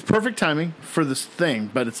 it's perfect timing for this thing,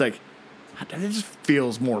 but it's like, it just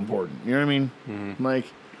feels more important. You know what I mean? Mm-hmm. Like,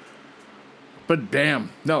 but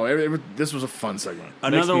damn, no, this was a fun segment.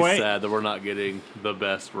 Makes me sad that we're not getting the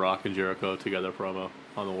best Rock and Jericho together promo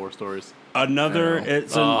on the War Stories. It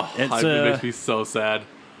makes me so sad.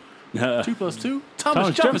 2 + 2?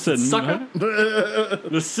 Thomas Jefferson, sucker.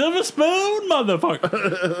 The Silver Spoon,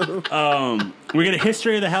 motherfucker. We get a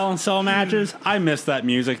history of the Hell in Cell matches. I miss that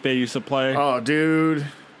music they used to play. Oh, dude.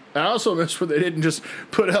 I also miss where they didn't just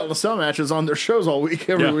put Hell in a Cell matches on their shows all week,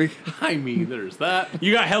 every week. I mean, there's that.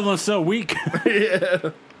 You got Hell in a Cell week.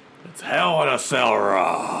 Yeah. It's Hell in a Cell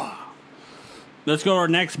Raw. Let's go to our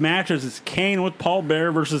next matches. It's Kane with Paul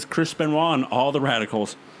Bearer versus Chris Benoit and all the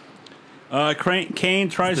Radicals. Kane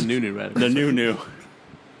tries the new Radicals. The new.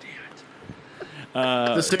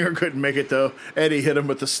 The singer couldn't make it, though. Eddie hit him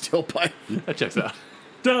with the steel pipe. That checks out.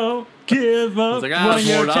 Don't give up like, when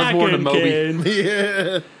you're attacking, Kane.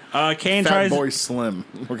 Yeah. Kane Fat tries... Boy Slim.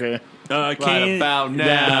 Okay. Kane right about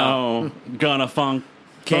now. Gonna funk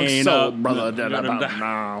Kane soul, up. brother.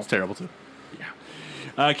 Now. It's terrible, too.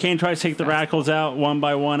 Kane tries to take the Radicals out one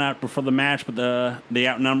by one before the match, but they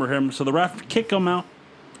outnumber him, so the ref kick him out.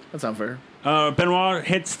 That's unfair. Benoit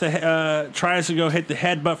tries to go hit the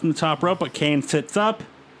headbutt from the top rope, but Kane sits up.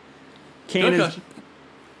 Kane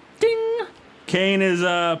is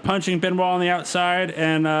punching Benoit on the outside,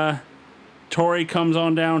 and Tori comes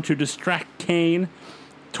on down to distract Kane.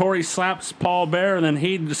 Tori slaps Paul Bearer, and then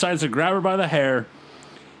he decides to grab her by the hair.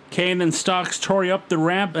 Kane then stalks Tori up the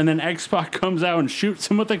ramp, and then X-Pac comes out and shoots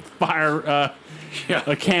him with a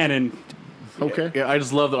a cannon. Okay. Yeah, I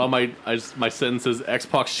just love that on my sentences,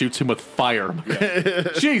 X-Pac shoots him with fire.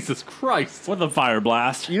 Jesus Christ. With a fire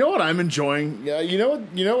blast. You know what I'm enjoying? Yeah, you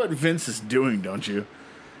know what Vince is doing, don't you?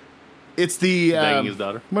 It's the banging his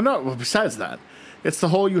daughter. Well, no. Well, besides that, it's the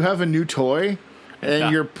whole you have a new toy,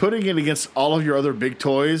 and you're putting it against all of your other big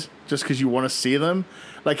toys just because you want to see them.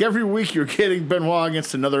 Like every week, you're getting Benoit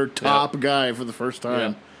against another top guy for the first time. Yeah.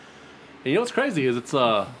 And you know what's crazy is it's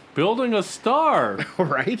building a star.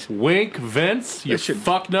 Right? Wink, Vince, you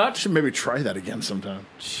fucknut. Should maybe try that again sometime.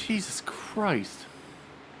 Jesus Christ.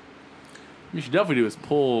 What you should definitely do is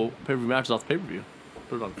pull pay-per-view matches off the pay-per-view.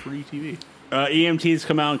 Put it on free TV. EMTs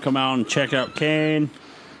come out and check out Kane.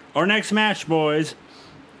 Our next match, boys,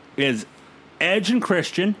 is Edge and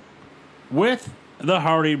Christian with the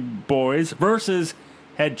Hardy Boys versus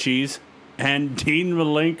Head Cheese and Dean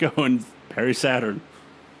Malenko and Perry Saturn.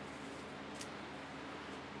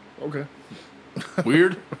 Okay.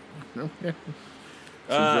 Weird. Okay.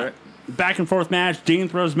 Back and forth match. Dean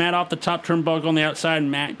throws Matt off the top turnbuckle on the outside,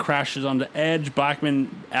 and Matt crashes onto Edge.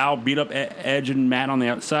 Blackman, Al beat up Edge and Matt on the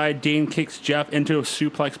outside. Dean kicks Jeff into a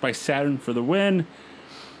suplex by Saturn for the win.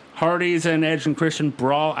 Hardys and Edge and Christian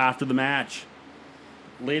brawl after the match,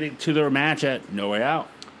 leading to their match at No Way Out.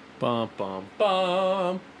 Bum, bum,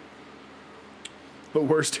 bum. But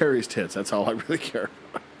where's Terry's tits? That's all I really care.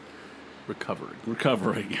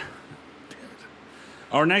 Recovering.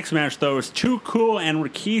 Our next match, though, is Too Cool and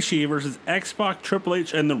Rikishi versus X-Pac, Triple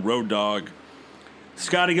H, and the Road Dogg.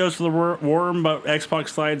 Scotty goes for the worm, but X-Pac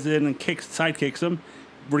slides in and sidekicks him.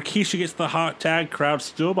 Rikishi gets the hot tag. Crowd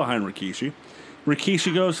still behind Rikishi.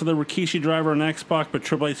 Rikishi goes for the Rikishi driver on X-Pac, but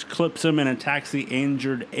Triple H clips him and attacks the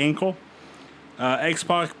injured ankle.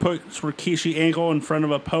 X-Pac puts Rikishi ankle in front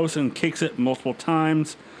of a post and kicks it multiple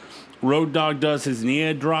times. Road Dogg does his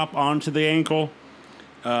knee drop onto the ankle.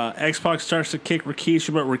 X-Pac starts to kick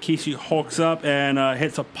Rikishi, but Rikishi hulks up and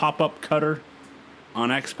hits a pop-up cutter on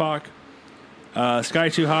X-Pac. Sky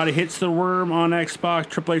Too Hotty hits the worm on X-Pac.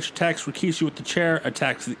 Triple H attacks Rikishi with the chair,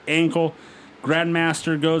 attacks the ankle.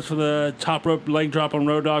 Grandmaster goes for the top rope leg drop on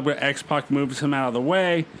Road Dogg, but X-Pac moves him out of the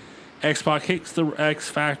way. X-Pac hits the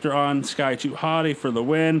X-Factor on Sky Too Hotty for the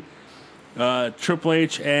win. Triple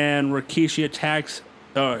H and Rikishi attacks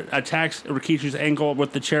Rikishi's ankle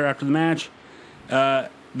with the chair after the match.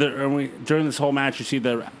 During this whole match, you see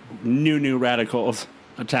the new Radicals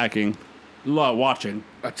watching.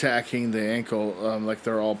 Attacking the ankle like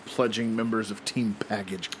they're all pledging members of Team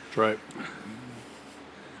Package. That's right.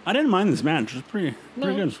 I didn't mind this match. It was pretty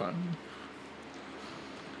good. It's fine.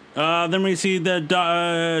 Then we see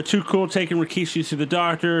the Too Cool taking Rikishi to the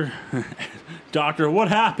doctor. Doctor, what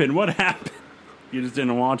happened? What happened? You just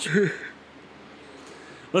didn't watch.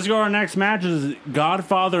 Let's go to our next match. Is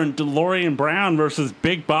Godfather and DeLorean Brown versus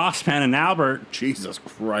Big Boss Man and Albert. Jesus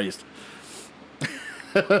Christ.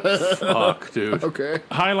 Fuck, dude. Okay.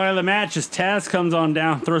 Highlight of the match is Taz comes on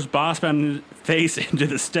down, throws Boss Man's face into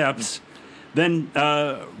the steps. Then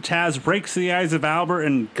Taz breaks the eyes of Albert,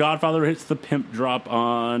 and Godfather hits the pimp drop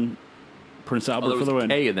on Prince Albert for the win.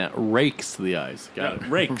 K in that rakes the eyes. Got it.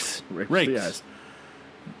 Rakes. Rakes the eyes.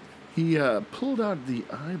 He pulled out the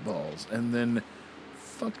eyeballs and then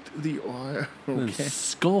fucked the eye. Okay.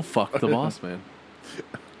 Skull fucked the boss man.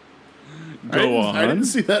 Go on. I didn't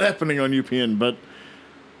see that happening on UPN, but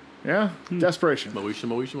yeah, desperation.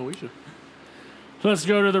 Moesha. Let's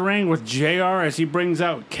go to the ring with JR as he brings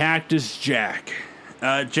out Cactus Jack.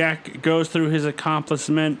 Jack goes through his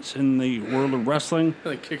accomplishments in the world of wrestling.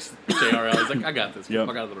 He kicks JR out. He's like, I got this. Yep.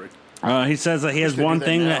 Fuck out of the ring. He says that he has one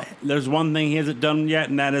thing there's one thing he hasn't done yet,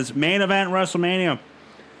 and that is main event WrestleMania.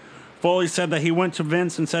 Foley said that he went to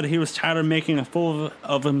Vince and said he was tired of making a fool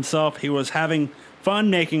of himself. He was having fun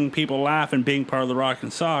making people laugh and being part of the Rock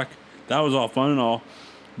and Sock. That was all fun and all,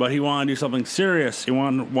 but he wanted to do something serious. He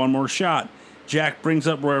wanted one more shot. Jack brings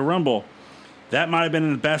up Royal Rumble. That might have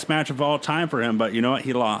been the best match of all time for him, but you know what?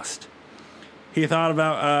 He lost. He thought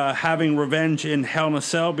about having revenge in Hell in a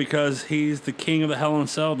Cell because he's the king of the Hell in a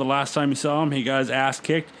Cell. The last time you saw him, he got his ass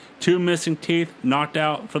kicked. 2 missing teeth, knocked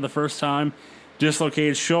out for the first time,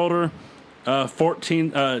 dislocated shoulder,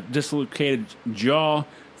 14 dislocated jaw,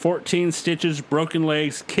 14 stitches, broken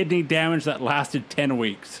legs, kidney damage that lasted 10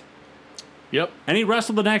 weeks. Yep. And he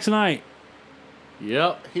wrestled the next night.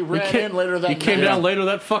 Yep. He ran in later that night. He came down later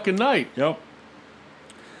that fucking night. Yep.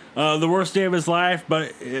 The worst day of his life,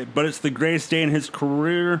 but it's the greatest day in his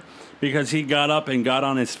career because he got up and got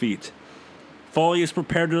on his feet. Foley is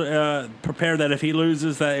prepared that if he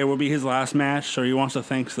loses, that it will be his last match. So he wants to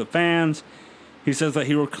thank the fans. He says that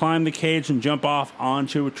he will climb the cage and jump off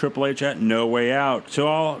onto Triple H at No Way Out. To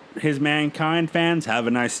all his Mankind fans, have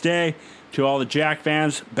a nice day. To all the Jack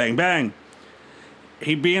fans, bang bang.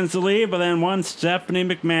 He begins to leave, but then once Stephanie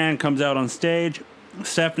McMahon comes out on stage,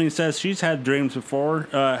 Stephanie says she's had dreams before,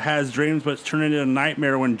 has dreams, but it's turned into a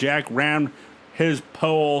nightmare when Jack rammed his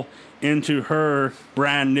pole into her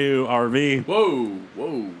brand new RV.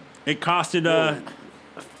 Whoa. It costed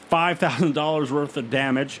 $5,000 worth of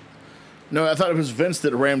damage. No, I thought it was Vince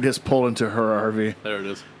that rammed his pole into her RV. There it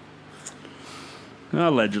is.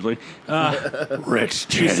 Allegedly. Rich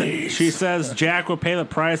She says Jack will pay the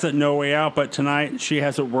price at No Way Out, but tonight she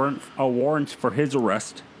has a warrant for his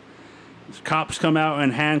arrest. Cops come out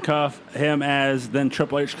and handcuff him as then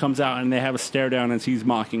Triple H comes out and they have a stare down as he's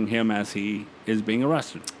mocking him as he is being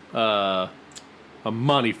arrested. A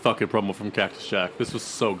money fucking promo from Cactus Jack. This was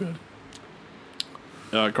so good.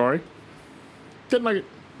 Corey? Didn't like it.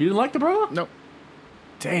 You didn't like the promo? No.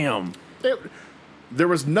 Damn. There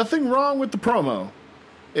was nothing wrong with the promo.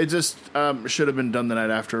 It just should have been done the night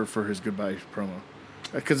after for his goodbye promo.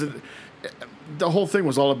 Because the whole thing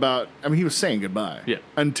was all about, I mean, he was saying goodbye. Yeah.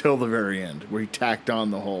 Until the very end, where he tacked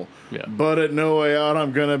on the whole, Yeah. but at No Way Out,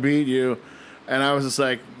 I'm going to beat you. And I was just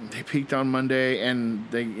like, they peaked on Monday, and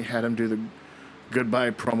they had him do the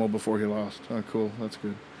goodbye promo before he lost. Oh, cool. That's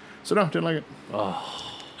good. So, no, didn't like it.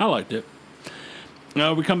 I liked it.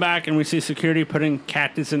 We come back and we see security putting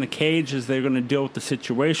Cactus in the cage as they're going to deal with the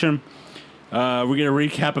situation. We get a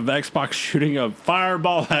recap of X-Pac shooting a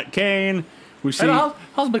fireball at Kane. We see... And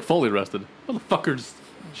how's Mick Foley arrested? Motherfucker just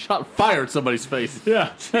fired somebody's face.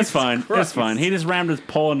 Yeah, that's fine. Christ. That's fine. He just rammed his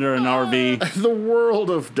pole under an RV. The world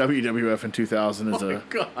of WWF in 2000 is a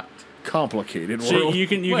God. complicated So world. you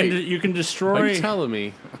can Are destroy... you telling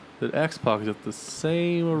me that X-Pac is at the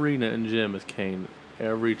same arena and gym as Kane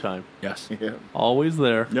every time? Yes. Yeah. Always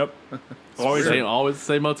there. Yep. Always the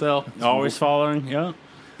same hotel. Always following. Yeah.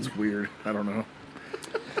 It's weird. I don't know.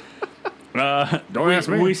 Don't ask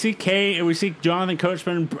me. We see Kane. We see Jonathan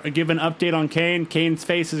Coachman give an update on Kane. Kane's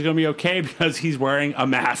face is going to be okay because he's wearing a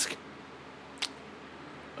mask.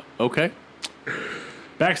 Okay.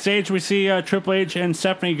 Backstage, we see Triple H and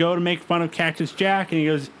Stephanie go to make fun of Cactus Jack, and he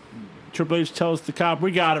goes. Triple H tells the cop,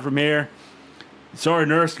 "We got it from here." Sorry,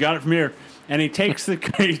 nurse, got it from here. And he takes the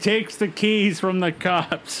keys from the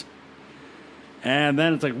cops. And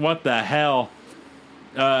then it's like, what the hell?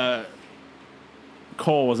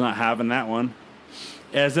 Cole was not having that one.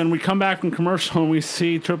 As then we come back from commercial and we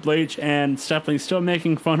see Triple H and Stephanie still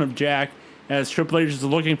making fun of Jack as Triple H is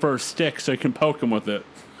looking for a stick so he can poke him with it.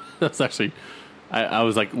 That's actually, I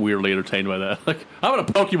was like weirdly entertained by that. Like, I'm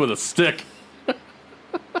gonna poke you with a stick.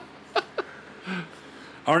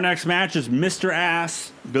 Our next match is Mr.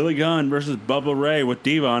 Ass, Billy Gunn versus Bubba Ray with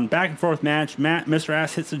Devon. Back and forth match. Mr.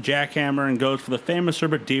 Ass hits a jackhammer and goes for the famouser,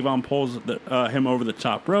 but Devon pulls him over the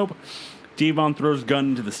top rope. Devon throws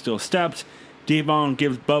Gunn into the steel steps. Devon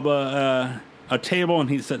gives Bubba a table and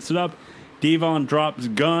he sets it up. Devon drops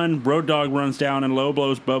Gunn. Road Dogg runs down and low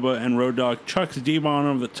blows Bubba, and Road Dogg chucks Devon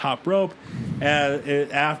over the top rope. As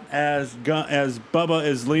Bubba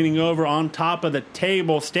is leaning over on top of the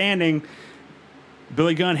table, standing,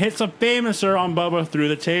 Billy Gunn hits a famouser on Bubba through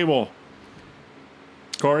the table.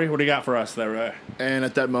 Corey, what do you got for us there? And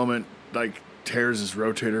at that moment, like, tears his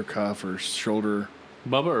rotator cuff or shoulder.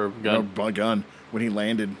 Bubba or Gunn? No, Gunn. When he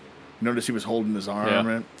landed, notice he was holding his arm.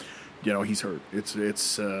 Yeah. And, you know, he's hurt. It's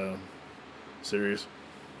serious.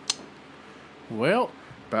 Well,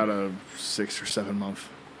 About a 6 or 7 month.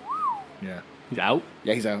 Yeah. he's out.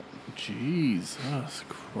 Yeah, he's out. Jesus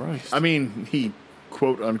Christ. I mean, he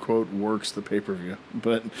quote unquote works the pay-per-view,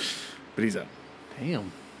 but he's out.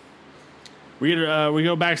 Damn. We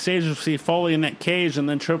go backstage and see Foley in that cage, and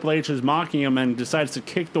then Triple H is mocking him and decides to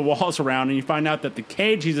kick the walls around, and you find out that the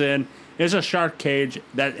cage he's in is a shark cage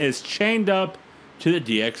that is chained up to the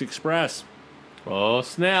DX Express. Oh,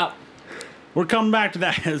 snap. We're coming back to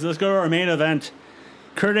that. Let's go to our main event.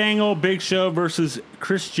 Kurt Angle, Big Show versus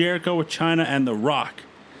Chris Jericho with Chyna and The Rock.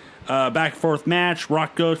 Back and forth match.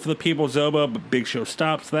 Rock goes for the People's Elbow, but Big Show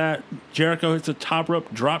stops that. Jericho hits a top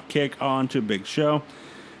rope drop kick onto Big Show.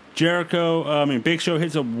 Big Show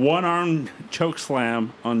hits a one-arm choke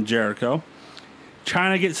slam on Jericho.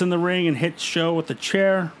 Chyna gets in the ring and hits Show with the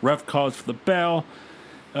chair. Ref calls for the bell.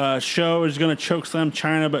 Show is going to choke slam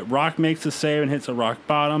Chyna, but Rock makes the save and hits a rock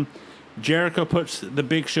bottom. Jericho puts the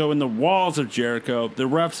Big Show in the walls of Jericho. The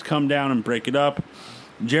refs come down and break it up.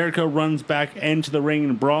 Jericho runs back into the ring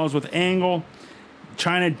and brawls with Angle.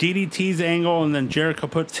 Chyna DDTs Angle, and then Jericho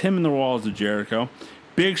puts him in the walls of Jericho.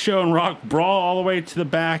 Big Show and Rock brawl all the way to the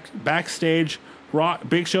backstage.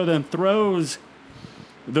 Big Show then throws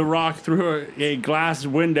the Rock through a glass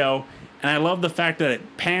window, and I love the fact that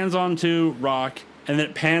it pans onto Rock, and then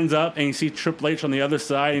it pans up, and you see Triple H on the other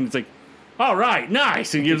side, and it's like, all right,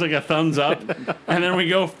 nice, and gives like a thumbs up. And then we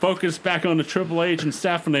go focus back on the Triple H and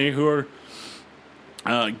Stephanie, who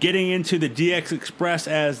are getting into the DX Express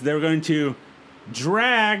as they're going to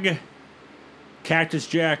drag Cactus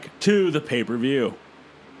Jack to the pay-per-view.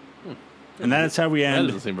 And that is how we That end.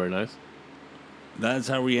 doesn't seem very nice. That is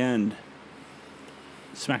how we end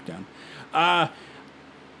SmackDown.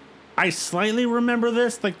 I slightly remember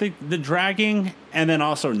this, like the dragging, and then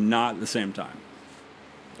also not at the same time.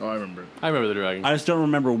 Oh, I remember. I remember the dragon. I just don't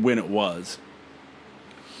remember when it was.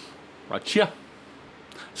 Gotcha.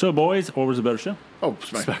 So, boys, what was a better show? Oh,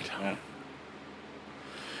 SmackDown. SmackDown.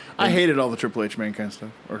 I hated all the Triple H Mankind stuff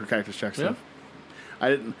or Cactus Jack stuff. I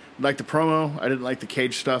didn't like the promo. I didn't like the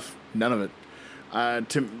cage stuff. None of it.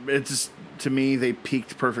 To me, they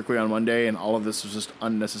peaked perfectly on Monday, and all of this was just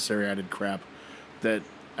unnecessary added crap that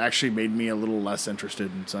actually made me a little less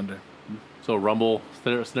interested in Sunday. So Rumble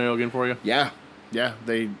scenario again for you? Yeah.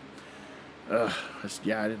 They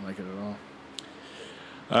I didn't like it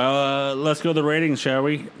at all. Let's go to the ratings, shall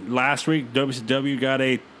we? Last week, WCW got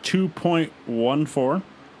a 2.14,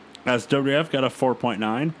 as WF got a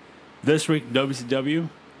 4.9. This week, WCW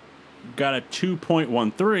got a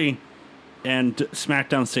 2.13, and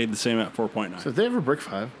SmackDown stayed the same at 4.9. So did they ever break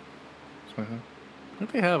 5? I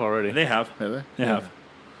think they have already. They have. Have they? They have.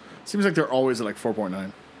 Seems like they're always at like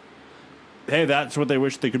 4.9. Hey, that's what they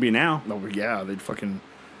wish they could be now. No, yeah,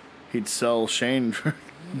 he'd sell Shane for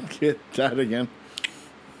get that again.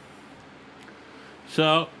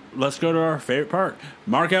 So let's go to our favorite part.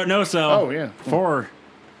 Mark out, no sell. Oh, yeah. For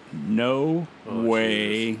No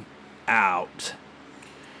Way Out.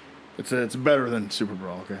 It's better than Super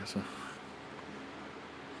Brawl, okay,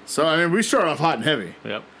 so I mean we start off hot and heavy.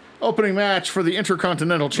 Yep. Opening match for the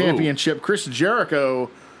Intercontinental Championship, Chris Jericho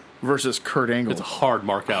versus Kurt Angle. It's a hard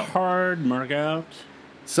mark out. Hard mark out.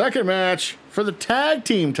 Second match for the tag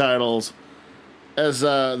team titles as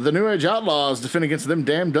the New Age Outlaws defend against them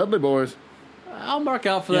damn Dudley Boys. I'll mark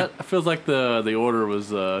out for that. It feels like the order was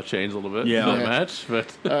changed a little bit Yeah. for that match.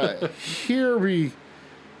 But Here we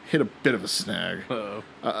hit a bit of a snag.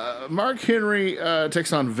 Uh-oh. Mark Henry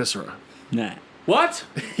takes on Viscera. Nah. What?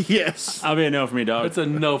 Yes. I'll be a no for me, dog. It's a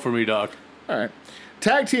no for me, dog. All right.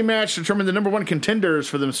 Tag team match determine the number one contenders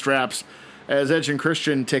for them straps as Edge and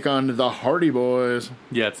Christian take on the Hardy Boys.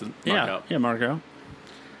 Yeah, it's a mark out. Yeah, mark out.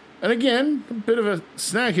 And again, a bit of a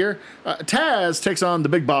snag here. Taz takes on the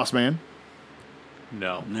Big Boss Man.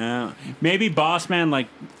 No. No. Maybe Boss Man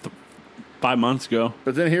 5 months ago.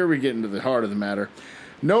 But then here we get into the heart of the matter.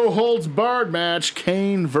 No holds barred match,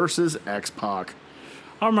 Kane versus X-Pac.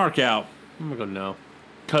 I'll mark out. I'm going to go no.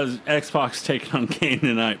 Because Xbox taking on Kane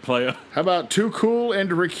tonight, player. How about Too Cool and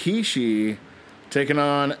Rikishi taking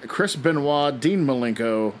on Chris Benoit, Dean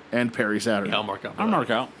Malenko, and Perry Saturn? Yeah, I'll mark out for I'll that. mark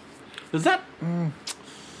out. Does that...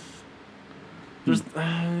 There's...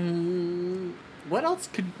 what else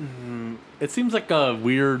could... it seems like a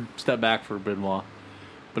weird step back for Benoit.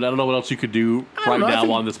 But I don't know what else you could do right know, I now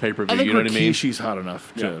think- on this pay-per-view. I think You know what I mean? Rikishi's hot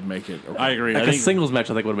enough to Yeah. make it. Okay. I agree. Like I a think singles match,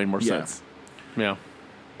 I think would have made more Yeah. sense. Yeah.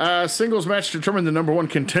 Singles match determined the number one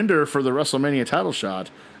contender for the WrestleMania title shot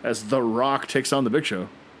as The Rock takes on The Big Show.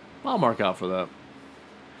 I'll mark out for that.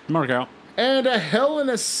 mark out. And a Hell in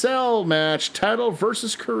a Cell match, title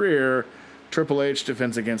versus career. Triple H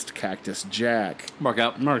defends against Cactus Jack. Mark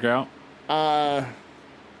out. Mark out.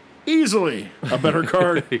 Easily a better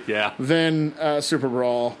card Yeah. than Super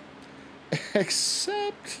Brawl.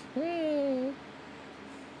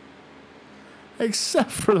 Except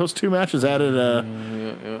for those two matches added out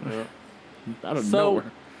of So-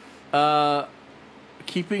 nowhere.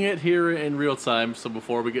 Keeping it here in real time, so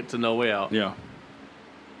before we get to No Way Out, Yeah.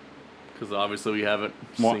 because obviously we haven't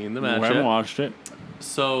seen the match We haven't yet. watched it.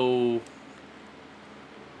 So,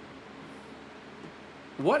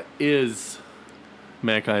 what is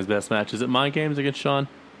Mankind's best match? Is it Mind Games against Shawn?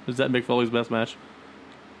 Is that Mick Foley's best match?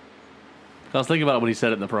 I was thinking about it when he said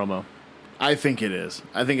it in the promo. I think it is.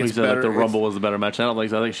 I think He it's said better. that the Rumble was the better match. I don't think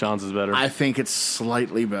so. I think Shawn's is better. I think it's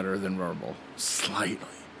slightly better than Rumble. Slightly.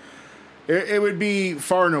 It would be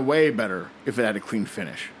far and away better if it had a clean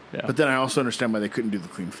finish. Yeah. But then I also understand why they couldn't do the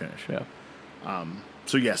clean finish. yeah.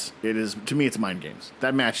 So yes, it is. To me, it's Mind Games.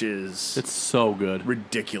 That match is It's so good.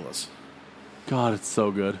 ridiculous, God, it's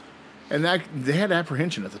so good. and that they had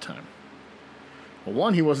apprehension at the time. Well,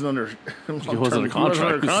 one, he wasn't under. He wasn't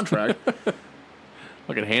under contract.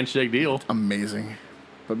 Fucking handshake deal. Amazing,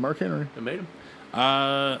 but Mark Henry. It made him.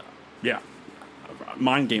 Yeah.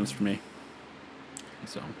 Mind games for me.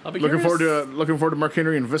 So I'll be Looking curious. forward to Mark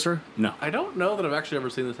Henry and Viscera. no. I don't know that I've actually ever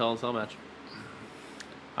seen this Hell in a Cell match.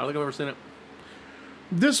 I don't think I've ever seen it.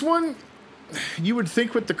 This one, you would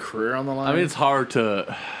think with the career on the line. I mean, it's hard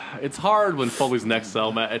when Foley's next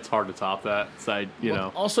cell match. It's hard to top that. So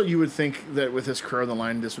Also, you would think that with his career on the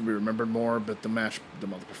line, this would be remembered more. But the match the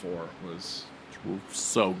month before was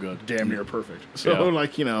so good. damn near perfect. So,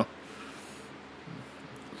 Yeah.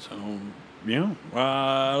 So,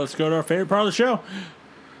 let's go to our favorite part of the show.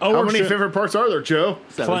 Oh, how many favorite parts are there, Joe?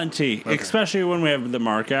 Plenty. Especially when we have the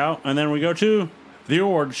mark out. And then we go to the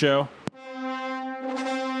award show.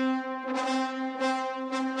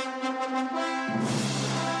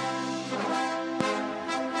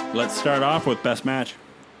 Let's start off with best match.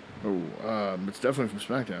 Oh, it's definitely from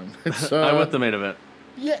SmackDown. It's, I went the main event.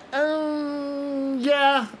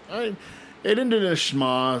 It ended in a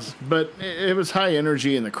schmoz, but it was high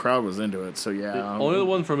energy and the crowd was into it. So yeah, Only the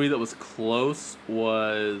one for me that was close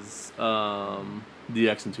was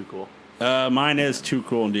DX and Too Cool. Mine is Too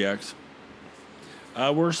Cool and DX.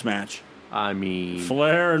 Worst match. I mean,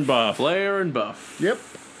 Flair and Buff. Flair and Buff. Yep.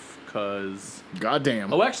 Because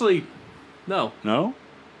goddamn. actually, No, No?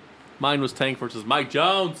 mine was Tank versus Mike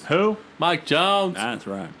Jones. Who? Mike Jones. That's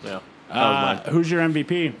right. Yeah, that was mine. Who's your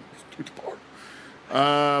MVP?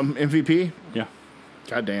 MVP. Yeah.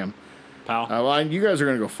 Goddamn. Pal. Well, you guys are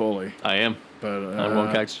gonna go Foley, I am. but I'm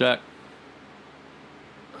going Cactus Jack.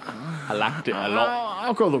 I liked it a lot.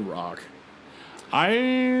 I'll go The Rock. He had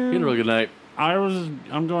a really good night.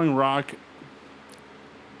 I'm going Rock.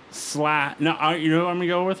 No, you know what I'm gonna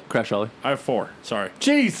go with? Crash Ollie. I have 4. Sorry.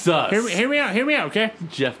 Jesus. Hear me out, okay?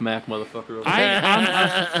 Jeff Mack, motherfucker. Over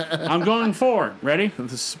there. I'm going 4. Ready?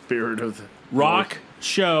 The spirit of the Rock,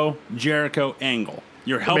 Show, Jericho, Angle.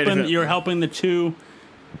 You're Main event. helping the two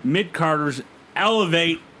mid-carders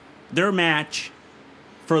elevate their match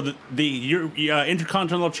for the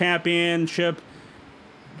Intercontinental Championship,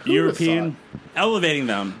 Who European, elevating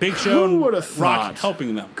them. Big Show Who would and have Rock thought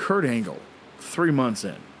helping them. Kurt Angle, 3 months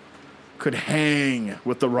in, could hang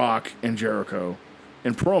with The Rock and Jericho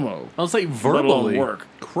in promo. I'll say alone verbally. work.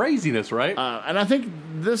 Craziness, right? And I think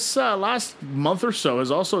this last month or so has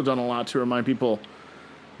also done a lot to remind people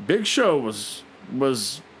Big Show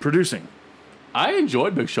was producing. I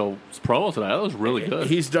enjoyed Big Show's promo tonight. That was really good.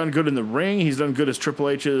 He's done good in the ring. He's done good as Triple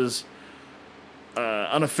H's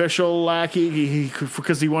unofficial lackey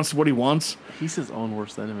because he wants what he wants. He's his own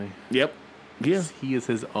worst enemy. Yep. Yeah. He is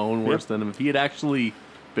his own worst enemy. If he had actually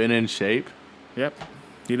been in shape, Yep.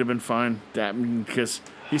 He'd have been fine. Because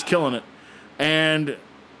he's killing it. And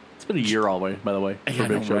it's been a year all the way, by the way, for Yeah, I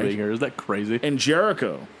Big know, Show right? being here. Is that crazy?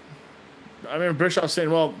 Jericho. I mean, Bischoff's saying,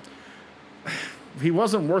 well, he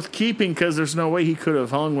wasn't worth keeping because there's no way he could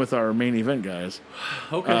have hung with our main event guys.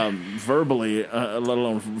 Okay. Verbally, let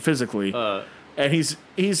alone physically. And he's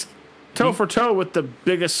toe for toe with the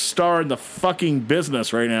biggest star in the fucking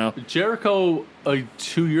business right now. Jericho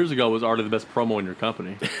 2 years ago was already the best promo in your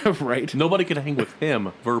company. Right. Nobody could hang with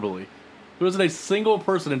him verbally. There wasn't a single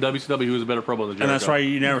person in WCW who was a better promo than Jericho. And that's why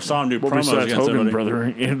you never saw him do Well, promos besides against Hogan, anybody.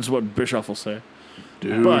 brother, is what Bischoff will say.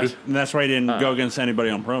 Dude. And that's why he didn't go against anybody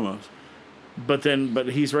on promos. But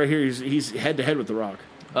he's right here. He's head to head with The Rock.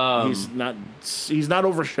 He's not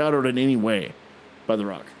overshadowed in any way by The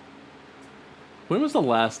Rock. When was the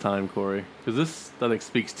last time, Corey? Because this, I think,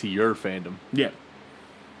 speaks to your fandom. Yeah.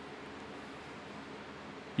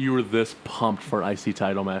 You were this pumped for an IC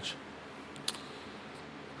title match.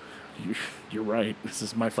 You're right. This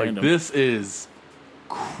is my Like, fandom. this is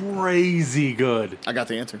crazy good. I got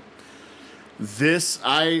the answer.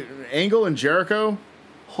 Angle and Jericho.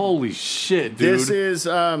 Holy shit, dude. This is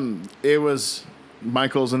it was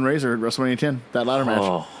Michaels and Razor at WrestleMania 10, that ladder match.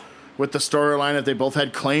 Oh. With the storyline that they both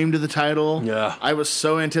had claim to the title. Yeah. I was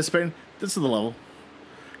so anticipating. This is the level.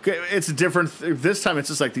 Okay, it's different. This time it's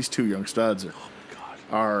just like these two young studs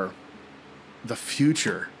are the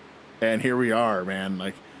future. And here we are, man.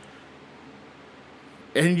 Like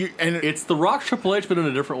and It's The Rock Triple H, but in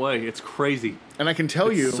a different way. It's crazy. and I can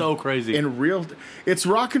tell you So crazy. it's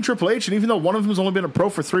Rock and Triple H, and even though one of them has only been a pro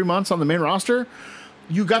for 3 months on the main roster,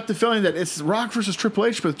 you got the feeling that it's Rock versus Triple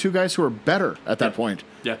H, but two guys who are better at that point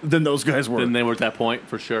than those guys were. Then they were at that point,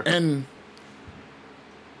 for sure. And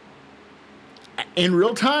in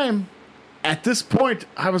real time, at this point,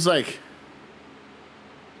 I was like,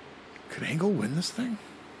 could Angle win this thing?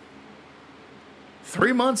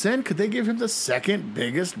 3 months in, could they give him the second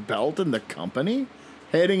biggest belt in the company?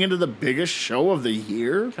 Heading into the biggest show of the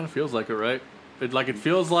year? Kind of feels like it, right? It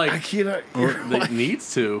feels like It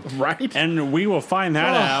needs to. right? And we will find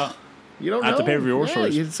that out. You don't at know. the pay-per-view or Yeah,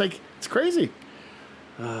 stories. it's like, it's crazy.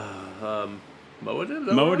 Moadib?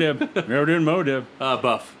 Moadib. We're doing Moadib.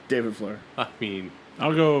 Buff. David Flair. I mean,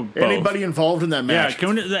 I'll go both. Anybody involved in that Yeah, match?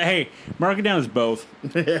 hey, mark it down as both.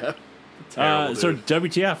 Yeah. terrible, So dude.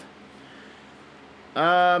 WTF.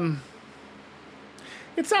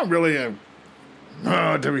 It's not really a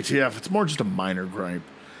WTF. It's more just a minor gripe.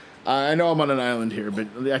 I know I'm on an island here,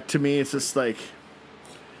 but to me, it's just like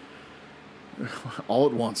all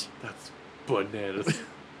at once. That's bananas.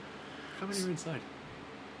 How many are inside?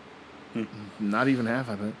 Not even half,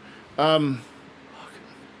 I bet.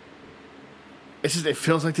 It's just, it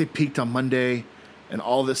feels like they peaked on Monday and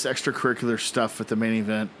all this extracurricular stuff at the main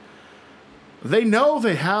event. They know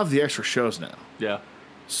they have the extra shows now. Yeah.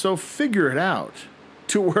 So figure it out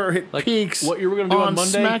to where it Like, peaks what you were going to do on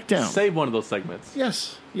Monday, SmackDown. save one of those segments.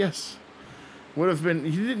 Yes. Would have been,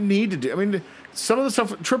 you didn't need to do, I mean, some of the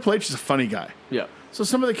stuff, Triple H is a funny guy. Yeah. So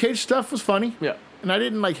some of the Cage stuff was funny. Yeah. And I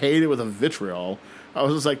didn't like hate it with a vitriol. I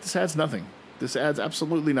was just like, this adds nothing. This adds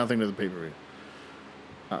absolutely nothing to the pay-per-view.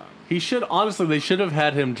 He should, honestly, they should have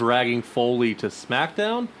had him dragging Foley to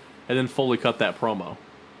SmackDown and then Foley cut that promo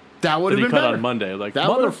That would that have he been cut better. on Monday. Like, That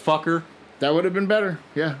would've- motherfucker. That would have been better.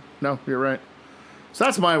 Yeah. No, you're right. So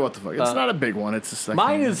that's my what the fuck. It's not a big one. It's just like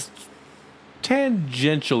Mine is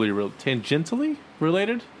tangentially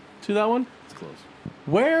related to that one. It's close.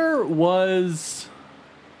 Where was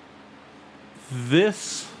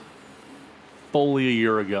this Foley a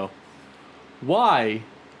year ago? Why,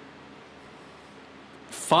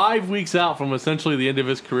 5 weeks out from essentially the end of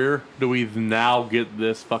his career, do we now get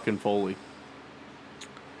this fucking Foley?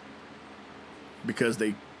 Because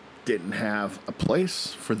they didn't have a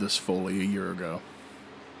place for this Foley a year ago.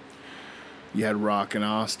 You had Rock and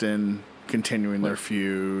Austin continuing their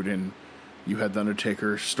feud, and you had the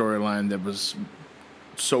Undertaker storyline that was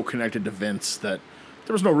so connected to Vince that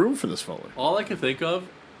there was no room for this Foley. All I can think of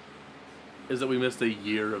is that we missed a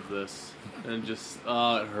year of this, and just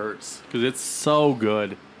it hurts because it's so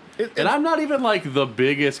good. And I'm not even like the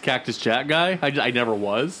biggest Cactus Jack guy. I never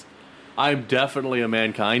was. I'm definitely a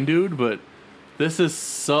Mankind dude, but this is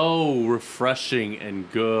so refreshing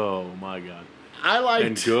and good. Oh my god, I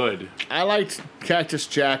good. I liked Cactus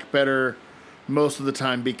Jack better most of the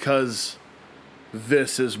time because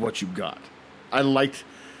this is what you got. I liked,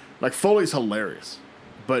 like, Foley's hilarious,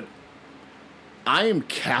 but I am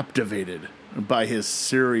captivated by his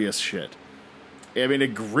serious shit. I mean,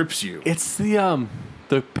 it grips you. It's the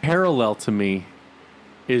parallel to me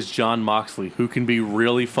is John Moxley, who can be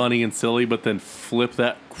really funny and silly, but then flip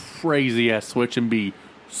that crazy ass switch and be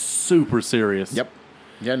super serious. Yep.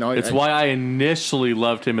 Yeah, no, it's why I initially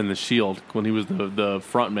loved him in The Shield when he was the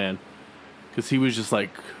front man, because he was just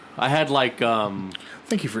like, I had like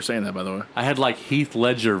thank you for saying that, by the way. I had like Heath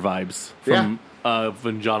Ledger vibes from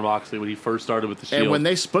when John Moxley when he first started with the Shield. And when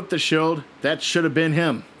they split the Shield, that should have been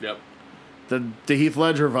him. Yep. The Heath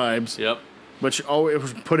Ledger vibes. Yep. Which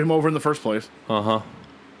it put him over in the first place. Uh-huh.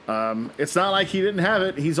 It's not like he didn't have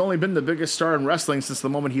it. He's only been the biggest star in wrestling since the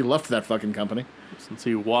moment he left that fucking company. Since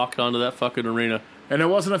he walked onto that fucking arena. And it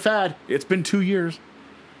wasn't a fad. It's been 2 years.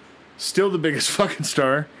 Still the biggest fucking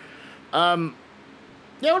star. Yeah,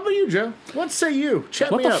 what about you, Joe? What say you?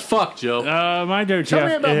 Chat What me the up. fuck, Joe? My WTF Tell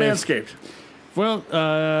me about is, Manscaped. Well,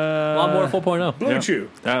 Lawnmower 4.0. Blue Chew.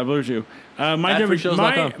 Blue Chew. My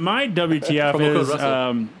Adfreeshows.com. WTF Promo code is,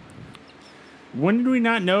 Russell. when did we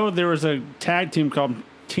not know there was a tag team called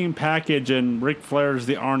Team Package and Ric Flair is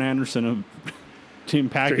the Arn Anderson of Team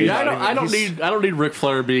Package? He's Yeah, not I don't need Ric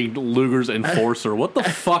Flair being Luger's enforcer. What the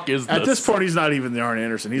fuck is this? At this point, he's not even the Arn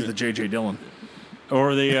Anderson. He's the J.J. Dillon.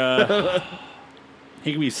 Or the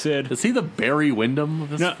he could be Sid. Is he the Barry Windham of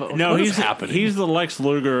this? No, What is he's happening. He's the Lex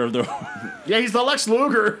Luger of the. Yeah, he's the Lex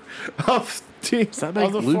Luger of Team. Does that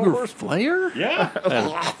make Luger Flair? Yeah.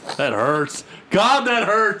 That hurts. God, that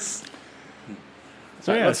hurts.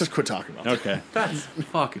 So yeah. Let's just quit talking about it. Okay. That's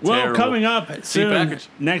fucking Well, terrible. coming up soon package.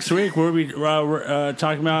 next week, we'll be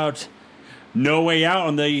talking about No Way Out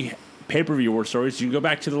on the pay-per-view war stories. You can go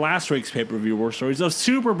back to the last week's pay-per-view war stories of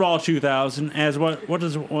Super Brawl 2000 as what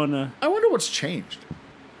does one I wonder what's changed.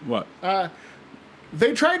 what?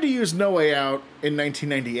 They tried to use No Way Out in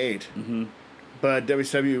 1998, but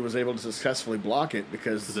WCW was able to successfully block it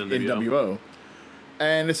because NWO.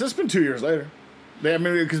 And it's just been 2 years later.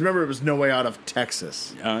 Because remember, it was No Way Out of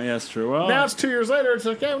Texas. Oh, yeah, that's true. Well, Now it's 2 years later. It's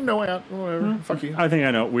like, yeah, No Way Out. Whatever. Fuck you. I think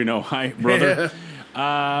I know. We know. Hi, brother.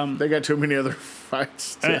 They got too many other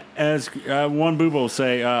fights. As one boob will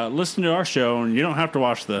say, listen to our show and you don't have to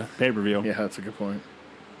watch the pay-per-view. Yeah, that's a good point.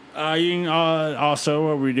 You can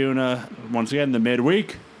also, we're doing, once again, the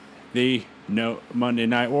midweek, the Monday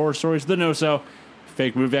Night War Stories, the No-Sell,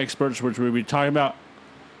 Fake Movie Experts, which we'll be talking about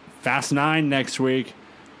Fast 9 next week.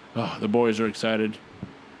 Oh, the boys are excited.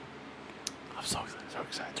 I'm so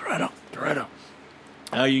excited. Toretto.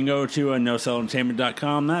 You can go to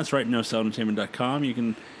nocellentertainment.com. That's right, nocellentertainment.com. You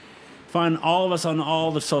can find all of us on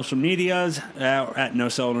all the social medias at No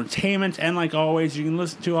Cell Entertainment. And like always, you can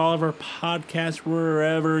listen to all of our podcasts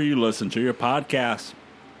wherever you listen to your podcasts.